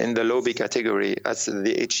 I mean, in the low B category, as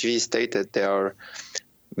the HV stated, there are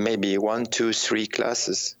maybe 1, 2, 3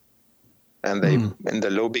 classes. And they in the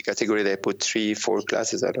low B category, they put 3, 4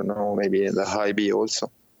 classes. I don't know, maybe in the high B also.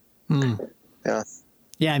 Yeah.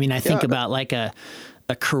 Yeah, I mean, I think about like a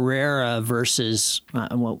Carrera versus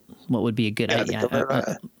what would be a good idea?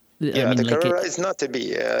 The Carrera is not a B.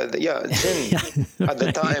 Jin at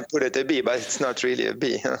the time put it a B, but it's not really a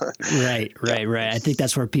B. Right. I think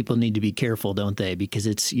that's where people need to be careful, don't they? Because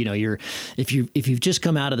it's, if you've just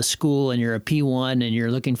come out of the school and you're a P1 and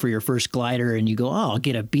you're looking for your first glider and you go, oh, I'll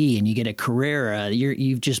get a B, and you get a Carrera,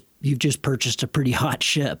 you've just purchased a pretty hot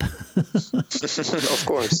ship. Of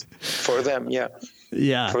course, for them, yeah.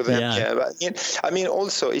 Yeah, for them, yeah. But, I mean,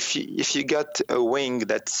 also if you got a wing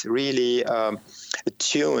that's really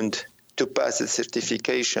tuned to pass the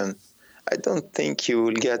certification, I don't think you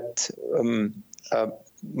will get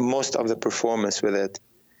most of the performance with it.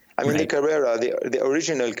 I mean, the Carrera, the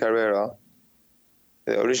original Carrera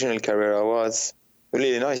was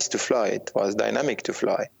really nice to fly. It was dynamic to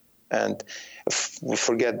fly, and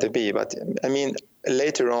forget the B. But I mean,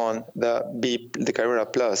 later on, the Carrera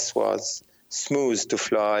Plus was smooth to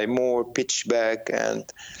fly, more pitch back, and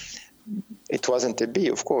it wasn't a B,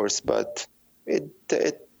 of course, but it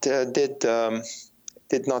did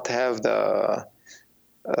not have the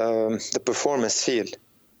performance feel.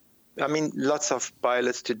 I mean, lots of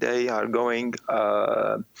pilots today are going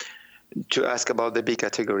to ask about the B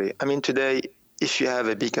category. I mean, today, if you have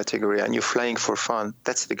a B category and you're flying for fun,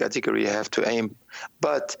 that's the category you have to aim.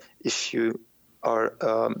 But if you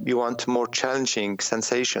want more challenging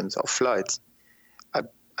sensations of flights,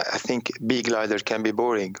 I think B glider can be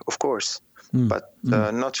boring, of course, but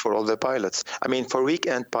not for all the pilots. I mean, for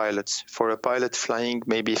weekend pilots, for a pilot flying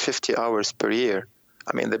maybe 50 hours per year,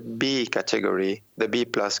 I mean, the B category, the B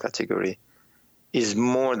plus category, is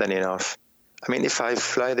more than enough. I mean, if I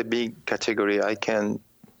fly the B category, I can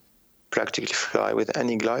practically fly with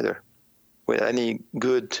any glider, with any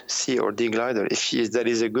good C or D glider. If there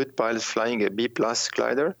is a good pilot flying a B plus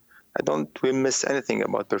glider, we miss anything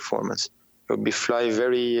about performance. It will be fly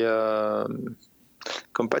very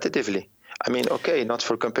competitively. I mean, okay, not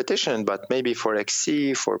for competition, but maybe for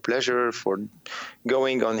XC, for pleasure, for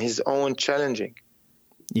going on his own challenging.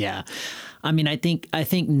 Yeah. I mean, I think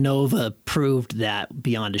Nova proved that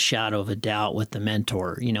beyond a shadow of a doubt with the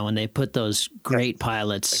Mentor, when they put those great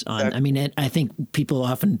pilots on. I mean, I think people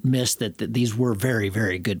often miss that these were very,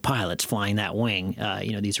 very good pilots flying that wing.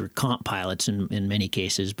 These were comp pilots in many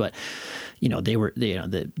cases, but they were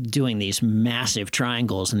doing these massive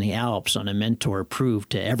triangles in the Alps on a Mentor proved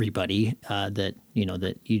to everybody that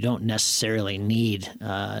you don't necessarily need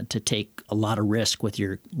to take a lot of risk with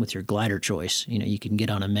your glider choice. You can get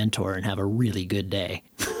on a Mentor and have a really good day.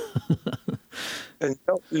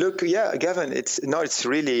 Look, yeah, Gavin, it's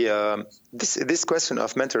really this question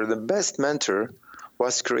of Mentor. The best Mentor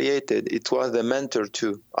was created. It was the Mentor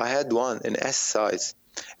 2. I had one in S size,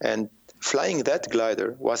 and flying that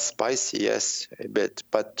glider was spicy, yes, a bit,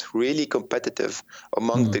 but really competitive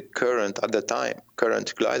among the current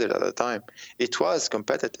gliders at the time. It was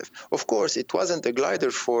competitive. Of course, it wasn't a glider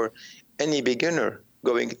for any beginner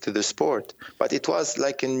going into the sport, but it was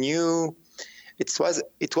like it was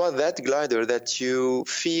that glider that you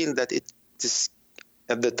feel that it is,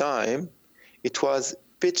 at the time, it was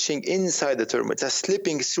pitching inside the thermal. It's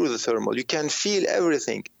slipping through the thermal. You can feel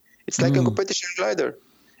everything. It's like a competition glider.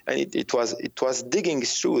 And it was digging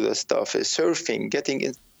through the stuff, surfing, getting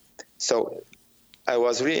in. So I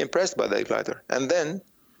was really impressed by that glider. And then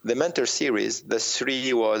the Mentor series, the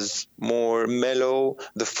 3 was more mellow.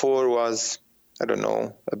 The 4 was I don't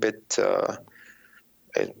know, a bit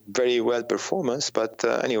very well performance, but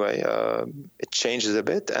anyway, it changes a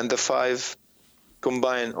bit. And the 5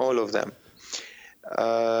 combine all of them.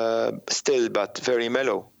 Still, but very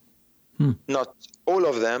mellow. Not all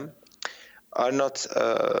of them are not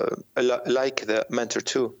like the Mentor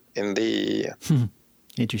 2 in the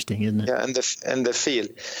interesting, isn't it? Yeah, and the feel,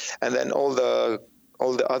 and then all the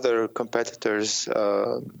other competitors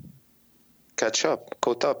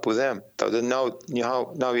caught up with them. So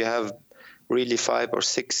now you have really 5 or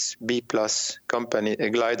 6 B+ company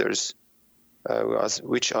gliders,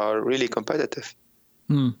 which are really competitive.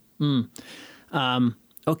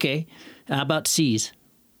 Okay, how about C's?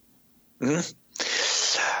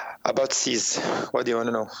 About C's, what do you want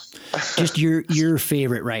to know? Just your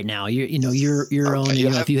favorite right now. Your own.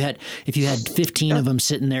 If you had 15 of them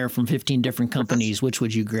sitting there from 15 different companies, which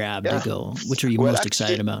would you grab to go? Which are you most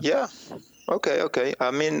excited about? Yeah. Okay.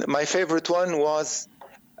 I mean, my favorite one was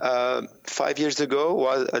 5 years ago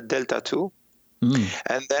was a Delta 2,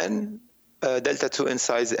 and then Delta 2 in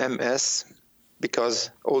size MS,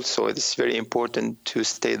 because also it's very important to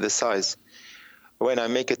stay the size. When I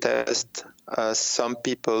make a test, some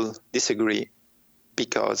people disagree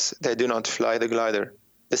because they do not fly the glider.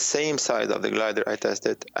 The same size of the glider I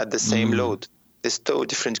tested at the same load. There's 2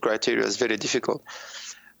 different criteria. It's very difficult.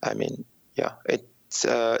 I mean, yeah, it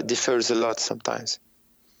differs a lot sometimes.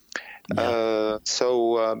 Yeah.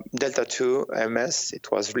 So Delta 2 MS,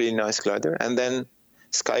 it was really nice glider. And then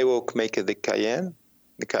Skywalk make the Cayenne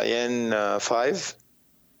 5.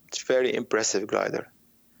 It's very impressive glider.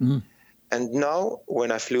 And now, when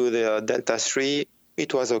I flew the Delta 3,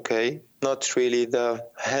 it was okay. Not really the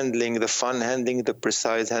fun handling, the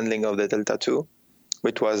precise handling of the Delta 2,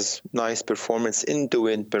 which was nice performance,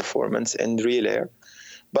 into-wind performance, and real air.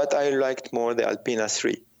 But I liked more the Alpina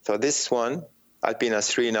 3. So this one, Alpina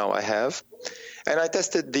 3 now I have. And I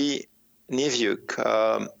tested the Niviuk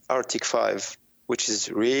Arctic 5, which is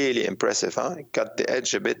really impressive. It got the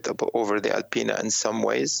edge a bit over the Alpina in some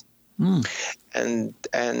ways. And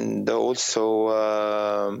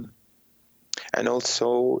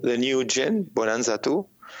also the new Jin Bonanza 2.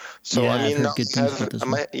 So yeah, I mean, I've heard good things about this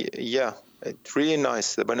one. It's really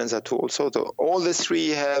nice. The Bonanza 2 also. All the 3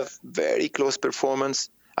 have very close performance.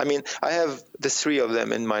 I mean, I have the 3 of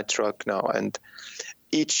them in my truck now, and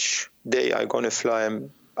each day I'm going to fly them.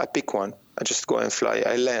 I pick one. I just go and fly.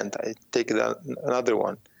 I land. I take another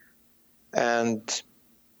one, and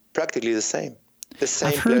practically the same. The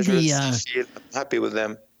same pleasures. I feel happy with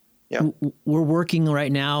them. Yeah. We're working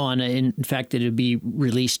right now on in fact, it'll be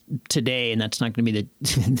released today, and that's not going to be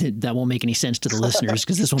that won't make any sense to the listeners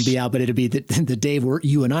because this won't be out, but it'll be the day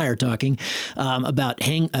you and I are talking about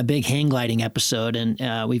a big hang gliding episode. And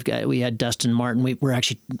we had Dustin Martin. We're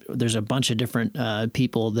actually, there's a bunch of different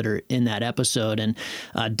people that are in that episode. And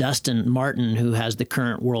Dustin Martin, who has the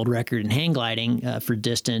current world record in hang gliding for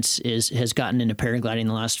distance, has gotten into paragliding in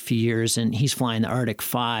the last few years, and he's flying the Arctic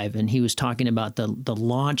 5. And he was talking about the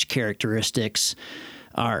launch characteristics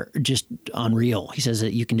are just unreal. He says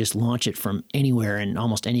that you can just launch it from anywhere in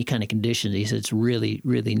almost any kind of conditions. He said it's really,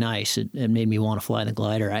 really nice. It made me want to fly the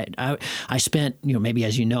glider. I spent, maybe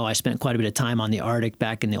as you know, I spent quite a bit of time on the Arctic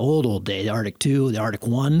back in the old day, the Arctic 2, the Arctic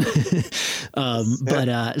 1. But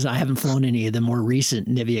I haven't flown any of the more recent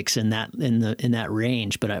Niviuks in that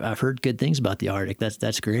range. But I've heard good things about the Arctic.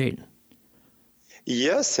 That's great.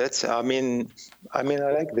 Yes, I mean, I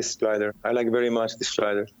like this glider. I like very much this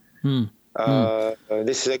glider.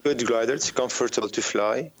 This is a good glider. It's comfortable to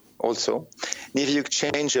fly also. Niviuk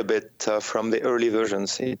changed a bit from the early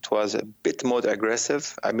versions. It was a bit more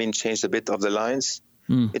aggressive. Changed a bit of the lines.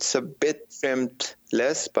 It's a bit trimmed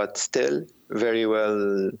less, but still very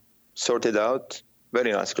well sorted out.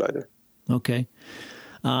 Very nice glider. Okay.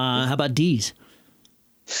 How about D's?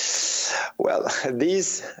 Well,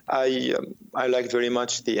 these I liked very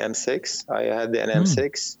much the M6. I had the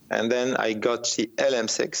M6, and then I got the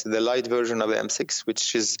LM6, the light version of the M6,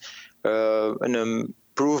 which is an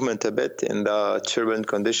improvement a bit in the turbulent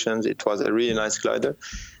conditions. It was a really nice glider.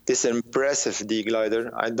 This impressive D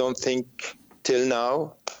glider. I don't think till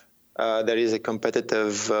now there is a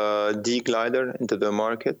competitive D glider into the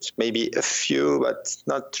market. Maybe a few, but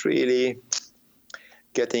not really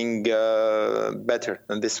getting better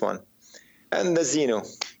than this one. And the Zeno.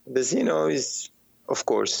 The Zeno is, of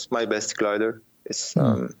course, my best glider. It's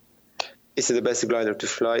the best glider to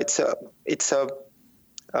fly. It's a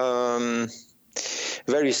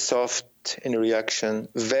very soft in reaction,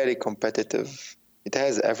 very competitive. It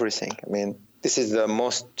has everything. This is the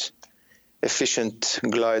most efficient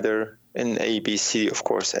glider in ABC, of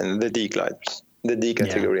course, and the D gliders, the D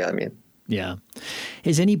category. Yeah.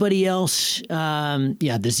 Is anybody else? The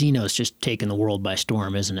Xeno's just taken the world by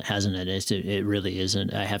storm, isn't it? Hasn't it? It really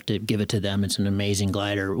isn't. I have to give it to them. It's an amazing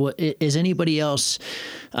glider. Is anybody else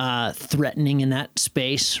threatening in that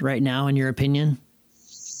space right now, in your opinion?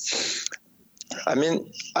 I mean,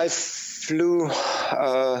 I flew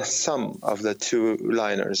some of the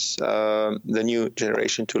two-liners, the new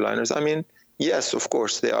generation two-liners. I mean, yes, of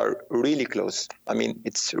course, they are really close. I mean,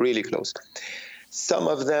 it's really close. Some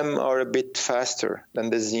of them are a bit faster than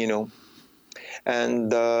the Xeno,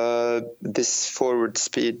 and this forward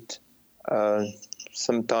speed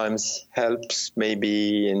sometimes helps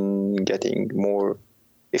maybe in getting more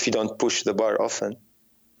if you don't push the bar often.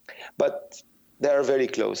 But they are very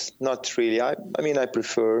close. Not really. I mean, I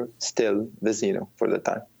prefer still the Xeno for the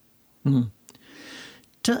time.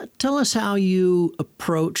 Mm-hmm. Tell us how you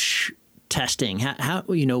approach testing. How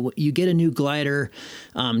you get a new glider.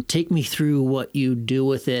 Take me through what you do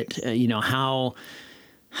with it.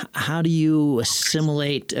 How do you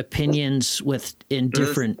assimilate opinions in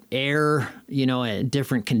different air? In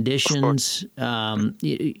different conditions.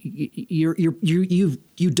 You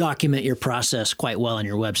document your process quite well on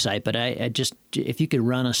your website. But I just, if you could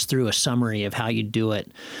run us through a summary of how you do it,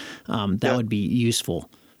 that would be useful.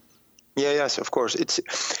 Yeah, yes, of course. It's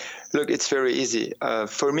very easy.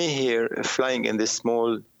 For me here, flying in the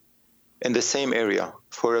same area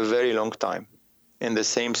for a very long time, in the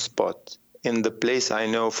same spot, in the place I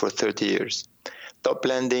know for 30 years, top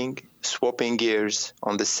landing, swapping gears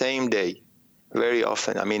on the same day, very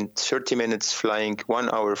often. I mean, 30 minutes flying, 1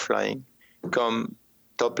 hour flying, come,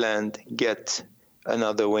 top land, get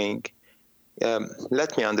another wing.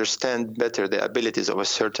 Let me understand better the abilities of a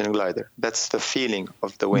certain glider. That's the feeling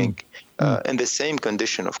of the wing. In the same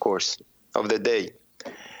condition, of course, of the day.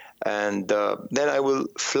 And then I will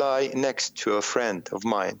fly next to a friend of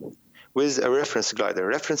mine with a reference glider.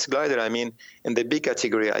 Reference glider, I mean, in the B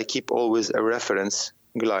category, I keep always a reference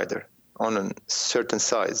glider on a certain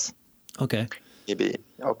size. Okay. Maybe.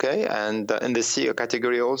 Okay. And in the C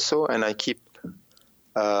category also, and I keep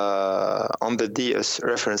on the D as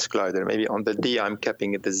reference glider. Maybe on the D, I'm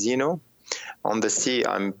keeping the Xeno. On the C,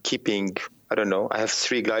 I'm keeping, I don't know, I have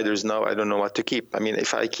 3 gliders now. I don't know what to keep. I mean,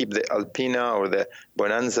 if I keep the Alpina or the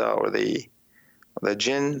Bonanza or the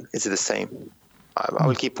Jin, it's the same. I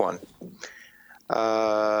will keep one.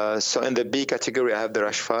 So in the B category, I have the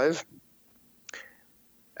Rush 5.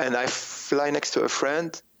 And I fly next to a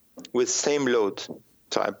friend with same load.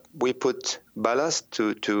 So we put ballast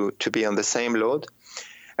to be on the same load.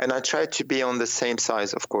 And I try to be on the same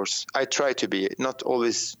size, of course. I try to be, not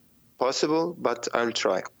always possible, but I'll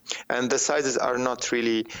try. And the sizes are not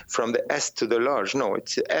really from the S to the large. No,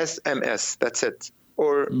 it's S, MS, that's it.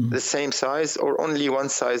 Or the same size, or only one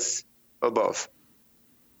size above.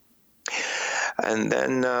 And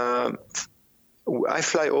then I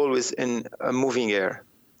fly always in a moving air.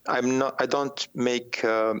 I don't make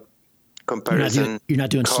comparison. You're not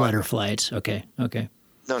doing slider flights. Okay.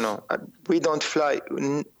 No. We don't fly.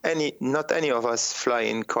 Not any of us fly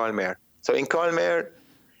in calm air. So in calm air,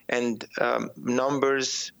 and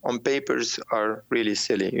numbers on papers are really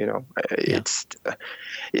silly. It's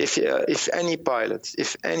if any pilots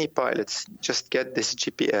just get this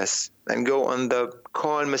GPS and go on the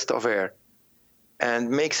calmest of air and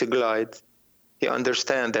makes a glide, he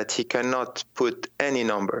understands that he cannot put any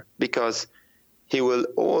number because he will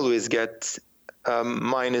always get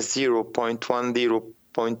minus 0.1,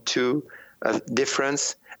 0.2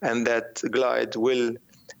 difference, and that glide will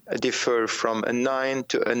differ from a 9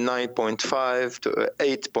 to a 9.5 to a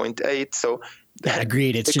 8.8. So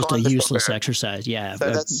agreed. It's just a useless exercise. Yeah,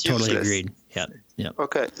 so that's totally useless. Agreed. Yeah.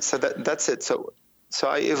 Okay, so that's it. So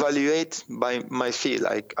I evaluate by my feel.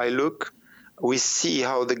 I look. We see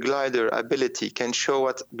how the glider ability can show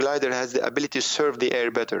what glider has the ability to serve the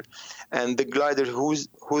air better, and the glider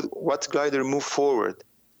what glider move forward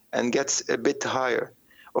and gets a bit higher.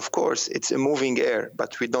 Of course, it's a moving air,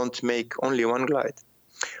 but we don't make only one glide.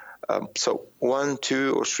 So 1,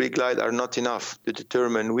 2, or 3 glide are not enough to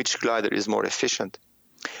determine which glider is more efficient.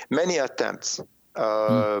 Many attempts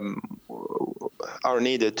are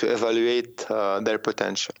needed to evaluate their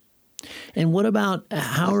potential. And what about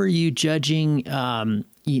how are you judging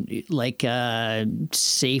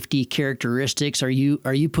safety characteristics? Are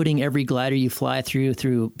you putting every glider you fly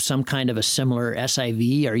through some kind of a similar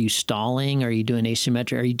SIV? Are you stalling? Are you doing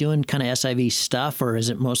asymmetric? Are you doing kind of SIV stuff, or is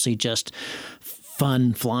it mostly just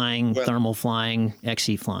fun flying, thermal flying,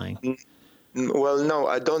 XC flying? Well, no,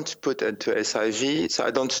 I don't put it to SIV, so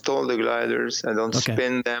I don't stall the gliders. I don't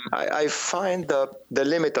spin them. I find the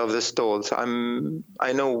limit of the stall. So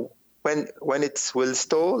I know when it will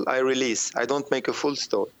stall, I release. I don't make a full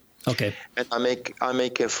stall. Okay. And I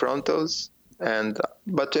make a frontals,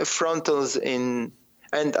 but frontals and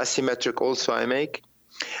asymmetric also I make.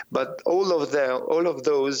 But all of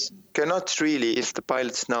those cannot really, if the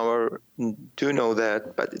pilots now do know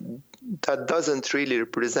that, but that doesn't really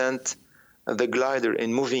represent the glider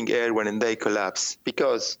in moving air when they collapse.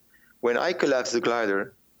 Because when I collapse the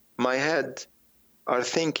glider, my head are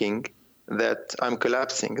thinking that I'm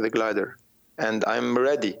collapsing the glider and I'm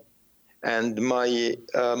ready. And my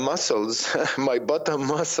muscles, my bottom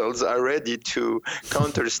muscles are ready to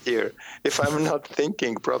counter steer if I'm not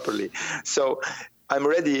thinking properly. So I'm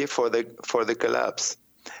ready for the collapse.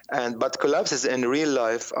 But collapses in real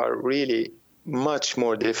life are really much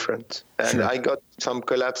more different. And Sure. I got some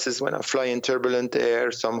collapses when I fly in turbulent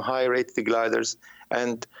air, some high-rated gliders,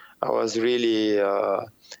 and I was really,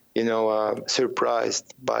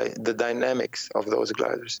 surprised by the dynamics of those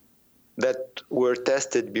gliders that were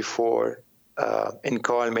tested before in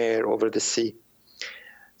calm air over the sea.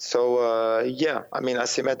 So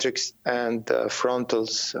asymmetrics and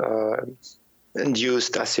frontals,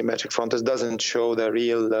 induced asymmetric frontals doesn't show the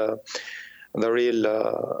real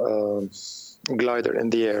glider in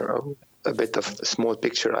the air. A bit of a small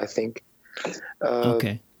picture, I think.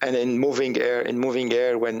 Okay. And in moving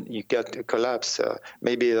air, when you get a collapse,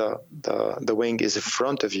 maybe the wing is in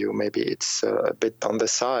front of you, maybe it's a bit on the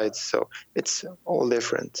sides, so it's all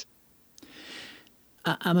different.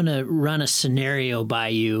 I'm going to run a scenario by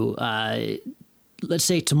you. Let's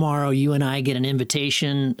say tomorrow you and I get an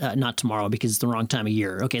invitation, not tomorrow because it's the wrong time of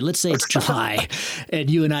year. Okay, let's say it's July and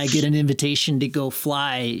you and I get an invitation to go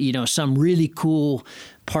fly, some really cool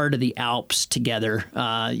part of the Alps together.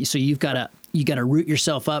 So you got to root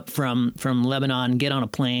yourself up from Lebanon, get on a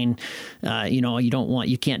plane.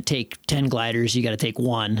 You can't take 10 gliders. You got to take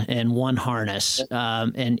one and one harness.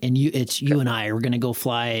 It's you and I. We're going to go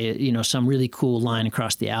fly, some really cool line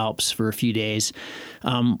across the Alps for a few days.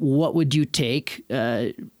 What would you take?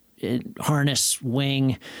 Harness,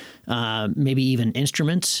 wing, maybe even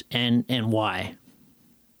instruments, and why?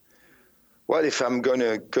 Well, if I'm going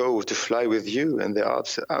to go to fly with you in the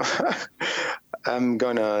Alps, I'm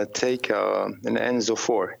going to take an Enzo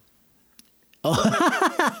 4.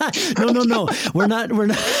 Oh, no. We're not.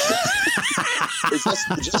 It's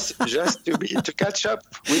just to catch up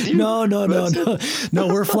with you. No.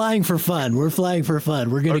 We're flying for fun. We're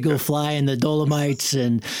going to go fly in the Dolomites,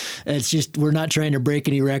 and it's just we're not trying to break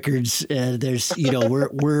any records.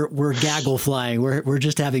 We're gaggle flying. We're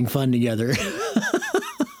just having fun together.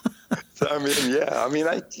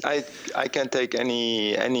 I can take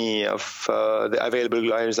any of the available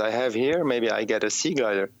gliders I have here. Maybe I get a sea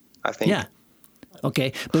glider, I think. Yeah.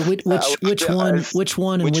 Okay, but which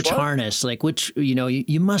one and which harness? Like which,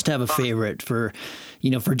 you must have a favorite for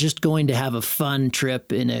just going to have a fun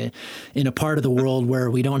trip in a part of the world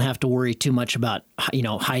where we don't have to worry too much about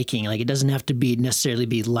hiking. Like it doesn't have to necessarily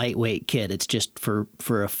be lightweight kit. It's just for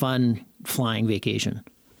a fun flying vacation.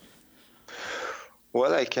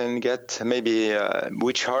 Well, I can get maybe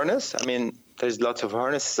which harness? I mean, there's lots of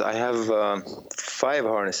harnesses. I have 5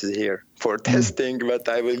 harnesses here for testing, but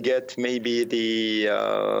I will get maybe the,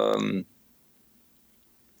 I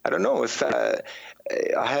don't know if I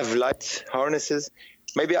have light harnesses.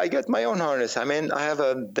 Maybe I get my own harness. I mean, I have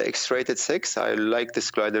the X-rated 6. I like this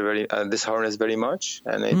glider this harness very much,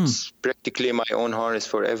 and it's practically my own harness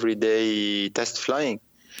for everyday test flying.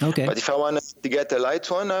 Okay. But if I want to get a light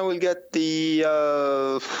one, I will get the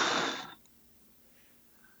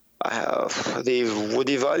I have the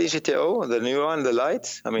Woody Valley GTO, the new one, the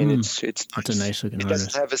light. I mean, it's nice. It's a nice looking harness.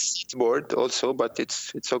 It harness. doesn't have a seat board also, but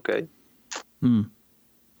it's okay.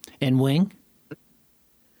 And wing?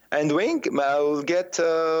 And wing, I will get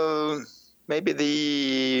maybe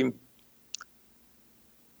the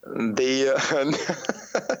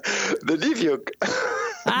Livyuk.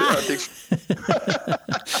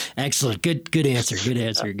 Excellent. Good answer.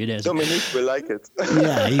 Dominique will like it.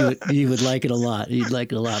 Yeah, he would like it a lot. He'd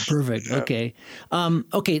like it a lot. Perfect. Okay.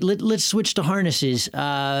 Let's switch to harnesses.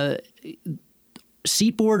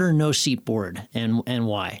 Seat board or no seat board, and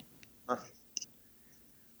why?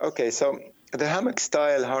 Okay, so the hammock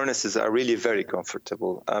style harnesses are really very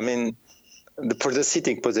comfortable. I mean, for the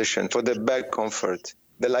sitting position, for the back comfort,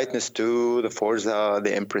 the Lightness 2, the Forza,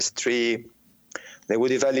 the Empress 3, the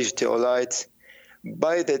Woody Valley GTO Light,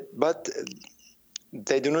 but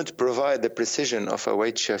they do not provide the precision of a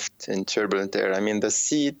weight shift in turbulent air. I mean, the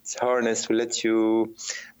seat harness will let you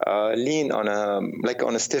lean on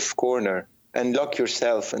a stiff corner and lock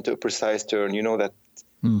yourself into a precise turn. You know that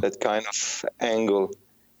kind of angle,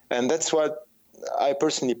 and that's what I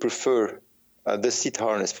personally prefer. The seat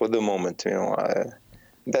harness for the moment.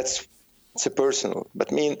 That's it's a personal.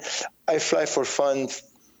 But I fly for fun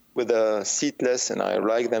with a seatless, and I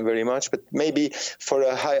like them very much. But maybe for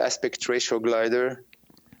a high aspect ratio glider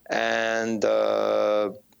and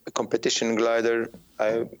a competition glider,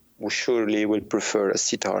 I surely will prefer a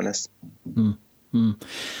seat harness.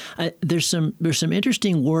 There's some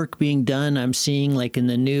interesting work being done. I'm seeing like in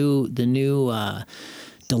the new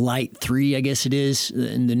Delight 3, I guess it is,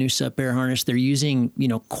 in the new SUP air harness. They're using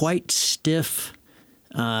quite stiff.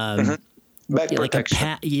 Back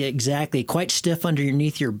protection. Yeah, exactly. Quite stiff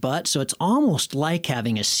underneath your butt. So it's almost like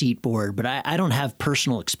having a seat board, but I don't have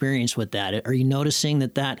personal experience with that. Are you noticing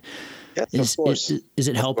that Yes, of course. Is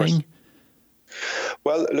it helping?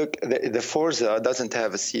 Well, look, the Forza doesn't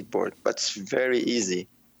have a seat board, but it's very easy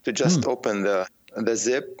to just open the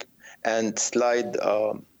zip and slide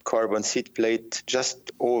a carbon seat plate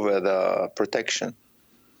just over the protection.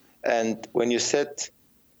 And when you sit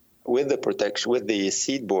with the protection, with the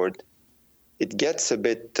seat board, it gets a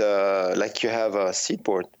bit like you have a seat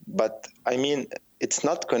board, but it's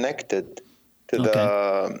not connected to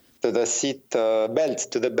the seat belt,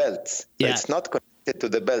 to the belts. Yeah. It's not connected to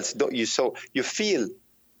the belts. So you feel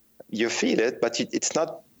it, but it's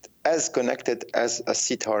not as connected as a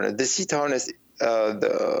seat harness. The seat harness,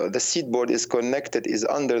 the seat board is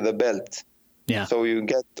under the belt. Yeah. So you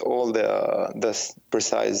get all the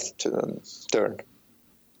precise turn.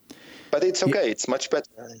 But it's okay. It's much better.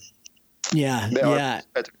 Yeah,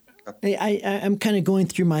 I'm kind of going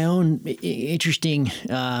through my own interesting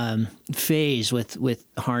phase with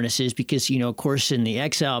harnesses because, of course, in the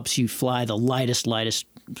X Alps, you fly the lightest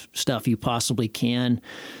stuff you possibly can.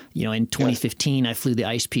 In 2015, I flew the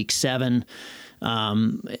Ice Peak 7.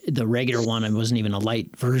 The regular one, I wasn't even a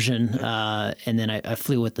light version, and then I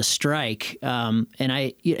flew with the Strike, and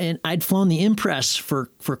I'd flown the Impress for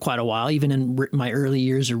quite a while, even in my early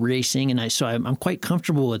years of racing, and so I'm quite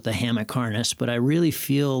comfortable with the hammock harness, but I really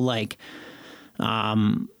feel like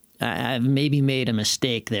I've maybe made a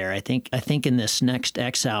mistake there. I think in this next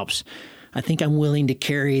X Alps, I think I'm willing to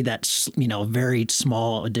carry that, very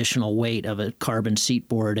small additional weight of a carbon seat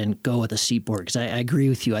board and go with a seat board. Because I agree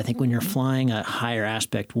with you. I think when you're flying a higher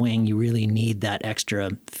aspect wing, you really need that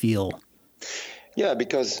extra feel. Yeah,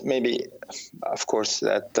 because maybe, of course,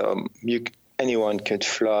 that anyone could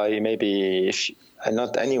fly. Maybe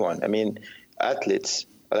not anyone. Athletes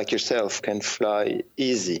like yourself can fly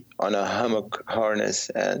easy on a hammock harness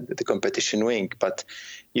and the competition wing, but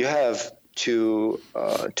you have to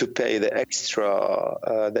pay the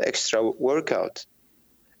extra workout,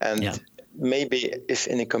 and maybe if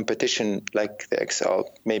in a competition like the XL,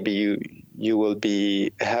 maybe you will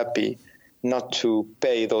be happy not to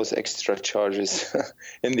pay those extra charges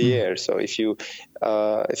in the air. So if you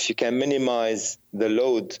can minimize the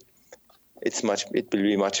load, it will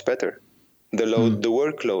be much better. The load, the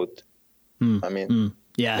workload.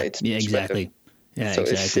 It's exactly. Better. Yeah, so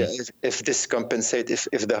exactly. if this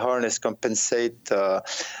if the harness compensate the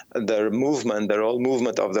movement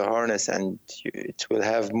of the harness, and it will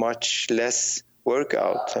have much less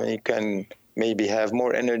workout, you can maybe have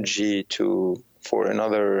more energy for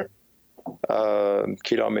another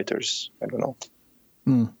kilometers. I don't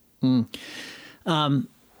know.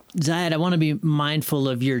 Ziad, I want to be mindful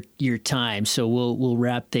of your time, so we'll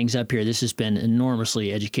wrap things up here. This has been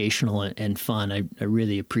enormously educational and fun. I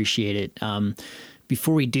really appreciate it.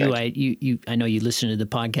 Before we do, I know you listen to the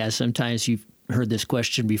podcast. Sometimes you've heard this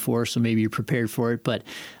question before, so maybe you're prepared for it. But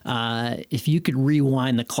if you could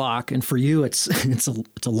rewind the clock, and for you, it's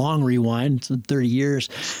a long rewind, it's 30 years,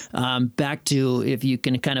 back to if you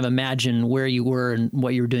can kind of imagine where you were and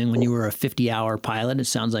what you were doing when you were a 50-hour pilot. It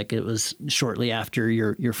sounds like it was shortly after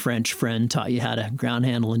your French friend taught you how to ground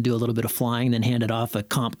handle and do a little bit of flying, then handed off a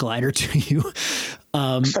comp glider to you.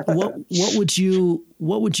 What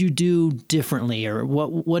would you do differently, or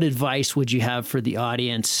what advice would you have for the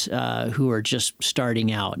audience who are just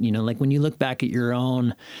starting out? Like when you look back at your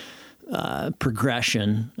own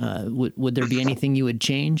progression, would there be anything you would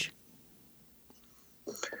change?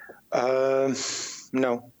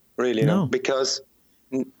 No, really no. Because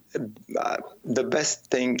the best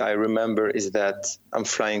thing I remember is that I'm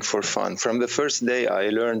flying for fun. From the first day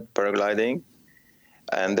I learned paragliding,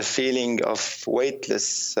 and the feeling of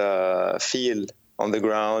weightless feel on the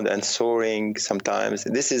ground and soaring sometimes,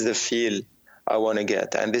 this is the feel I want to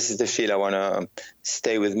get, and this is the feel I want to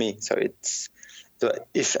stay with me. So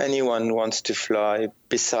if anyone wants to fly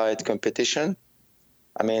beside competition,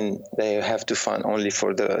 they have to fly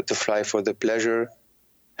for the pleasure,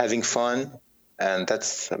 having fun, and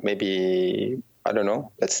that's maybe, I don't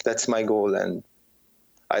know, that's my goal, and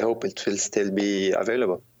I hope it will still be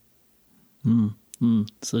available.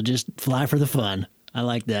 So just fly for the fun. I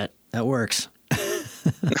like that. That works.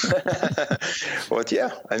 But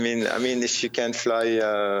yeah, I mean, if you can fly,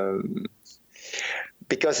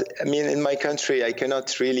 because I mean, in my country, I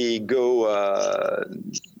cannot really go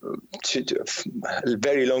to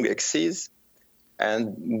very long XCs,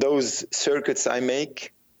 and those circuits I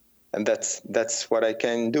make, and that's what I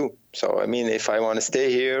can do. So I mean, if I want to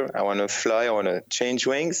stay here, I want to fly, I want to change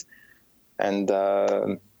wings, and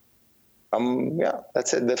that's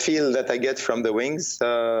it. The feel that I get from the wings,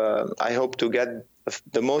 I hope to get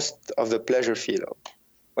the most of the pleasure feel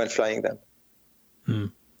when flying them.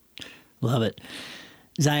 Love it.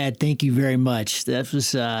 Zayed, thank you very much. That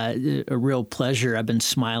was a real pleasure. I've been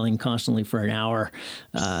smiling constantly for an hour.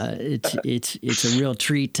 It's a real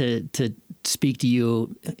treat to speak to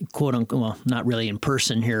you, quote unquote, well, not really in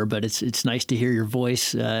person here, but it's nice to hear your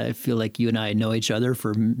voice. I feel like you and I know each other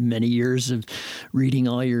for many years of reading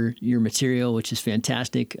all your material, which is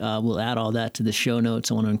fantastic. We'll add all that to the show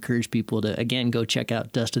notes. I want to encourage people to, again, go check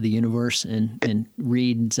out Dust of the Universe and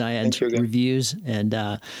read Zayed's reviews.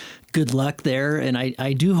 And good luck there. And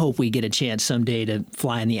I do hope we get a chance someday to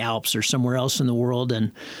fly in the Alps or somewhere else in the world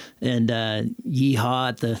and yeehaw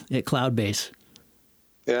at Cloudbase.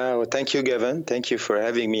 Yeah, well, thank you, Gavin. Thank you for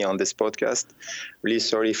having me on this podcast. Really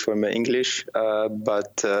sorry for my English,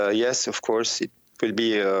 but yes, of course, it will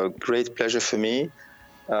be a great pleasure for me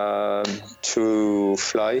to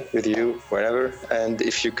fly with you wherever, and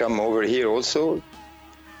if you come over here also.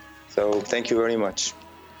 So thank you very much.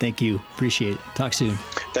 Thank you. Appreciate it. Talk soon.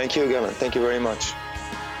 Thank you, Gavin. Thank you very much.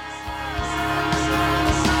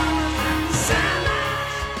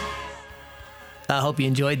 I hope you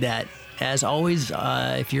enjoyed that. As always,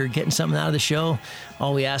 if you're getting something out of the show,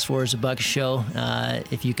 all we ask for is $1 a show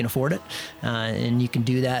if you can afford it. And you can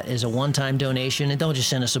do that as a one-time donation. And don't just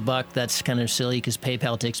send us $1. That's kind of silly because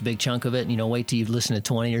PayPal takes a big chunk of it. Wait till you've listened to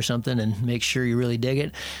 20 or something and make sure you really dig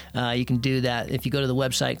it. You can do that. If you go to the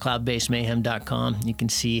website, cloudbasemayhem.com, you can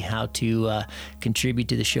see how to contribute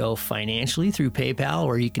to the show financially through PayPal,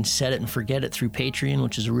 or you can set it and forget it through Patreon,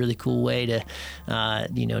 which is a really cool way to,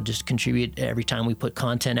 just contribute every time we put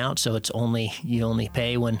content out. So you only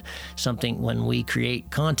pay when we create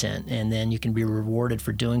content, and then you can be rewarded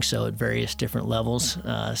for doing so at various different levels.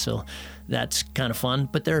 So that's kind of fun.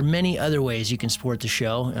 But there are many other ways you can support the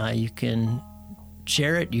show. You can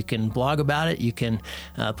share it, you can blog about it, you can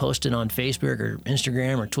post it on Facebook or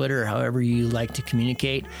Instagram or Twitter or however you like to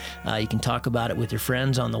communicate. You can talk about it with your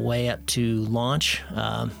friends on the way up to launch.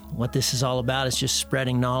 What this is all about is just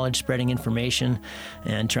spreading knowledge, spreading information,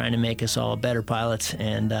 and trying to make us all better pilots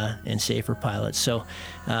and safer pilots. So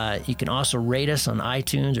you can also rate us on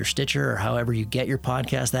iTunes or Stitcher or however you get your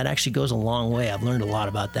podcast. That actually goes a long way. I've learned a lot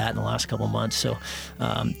about that in the last couple of months. So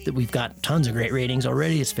we've got tons of great ratings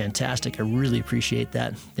already. It's fantastic. I really appreciate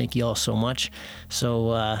that. Thank you all so much.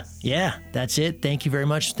 So that's it. Thank you very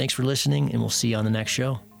much. Thanks for listening, and we'll see you on the next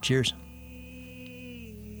show. Cheers.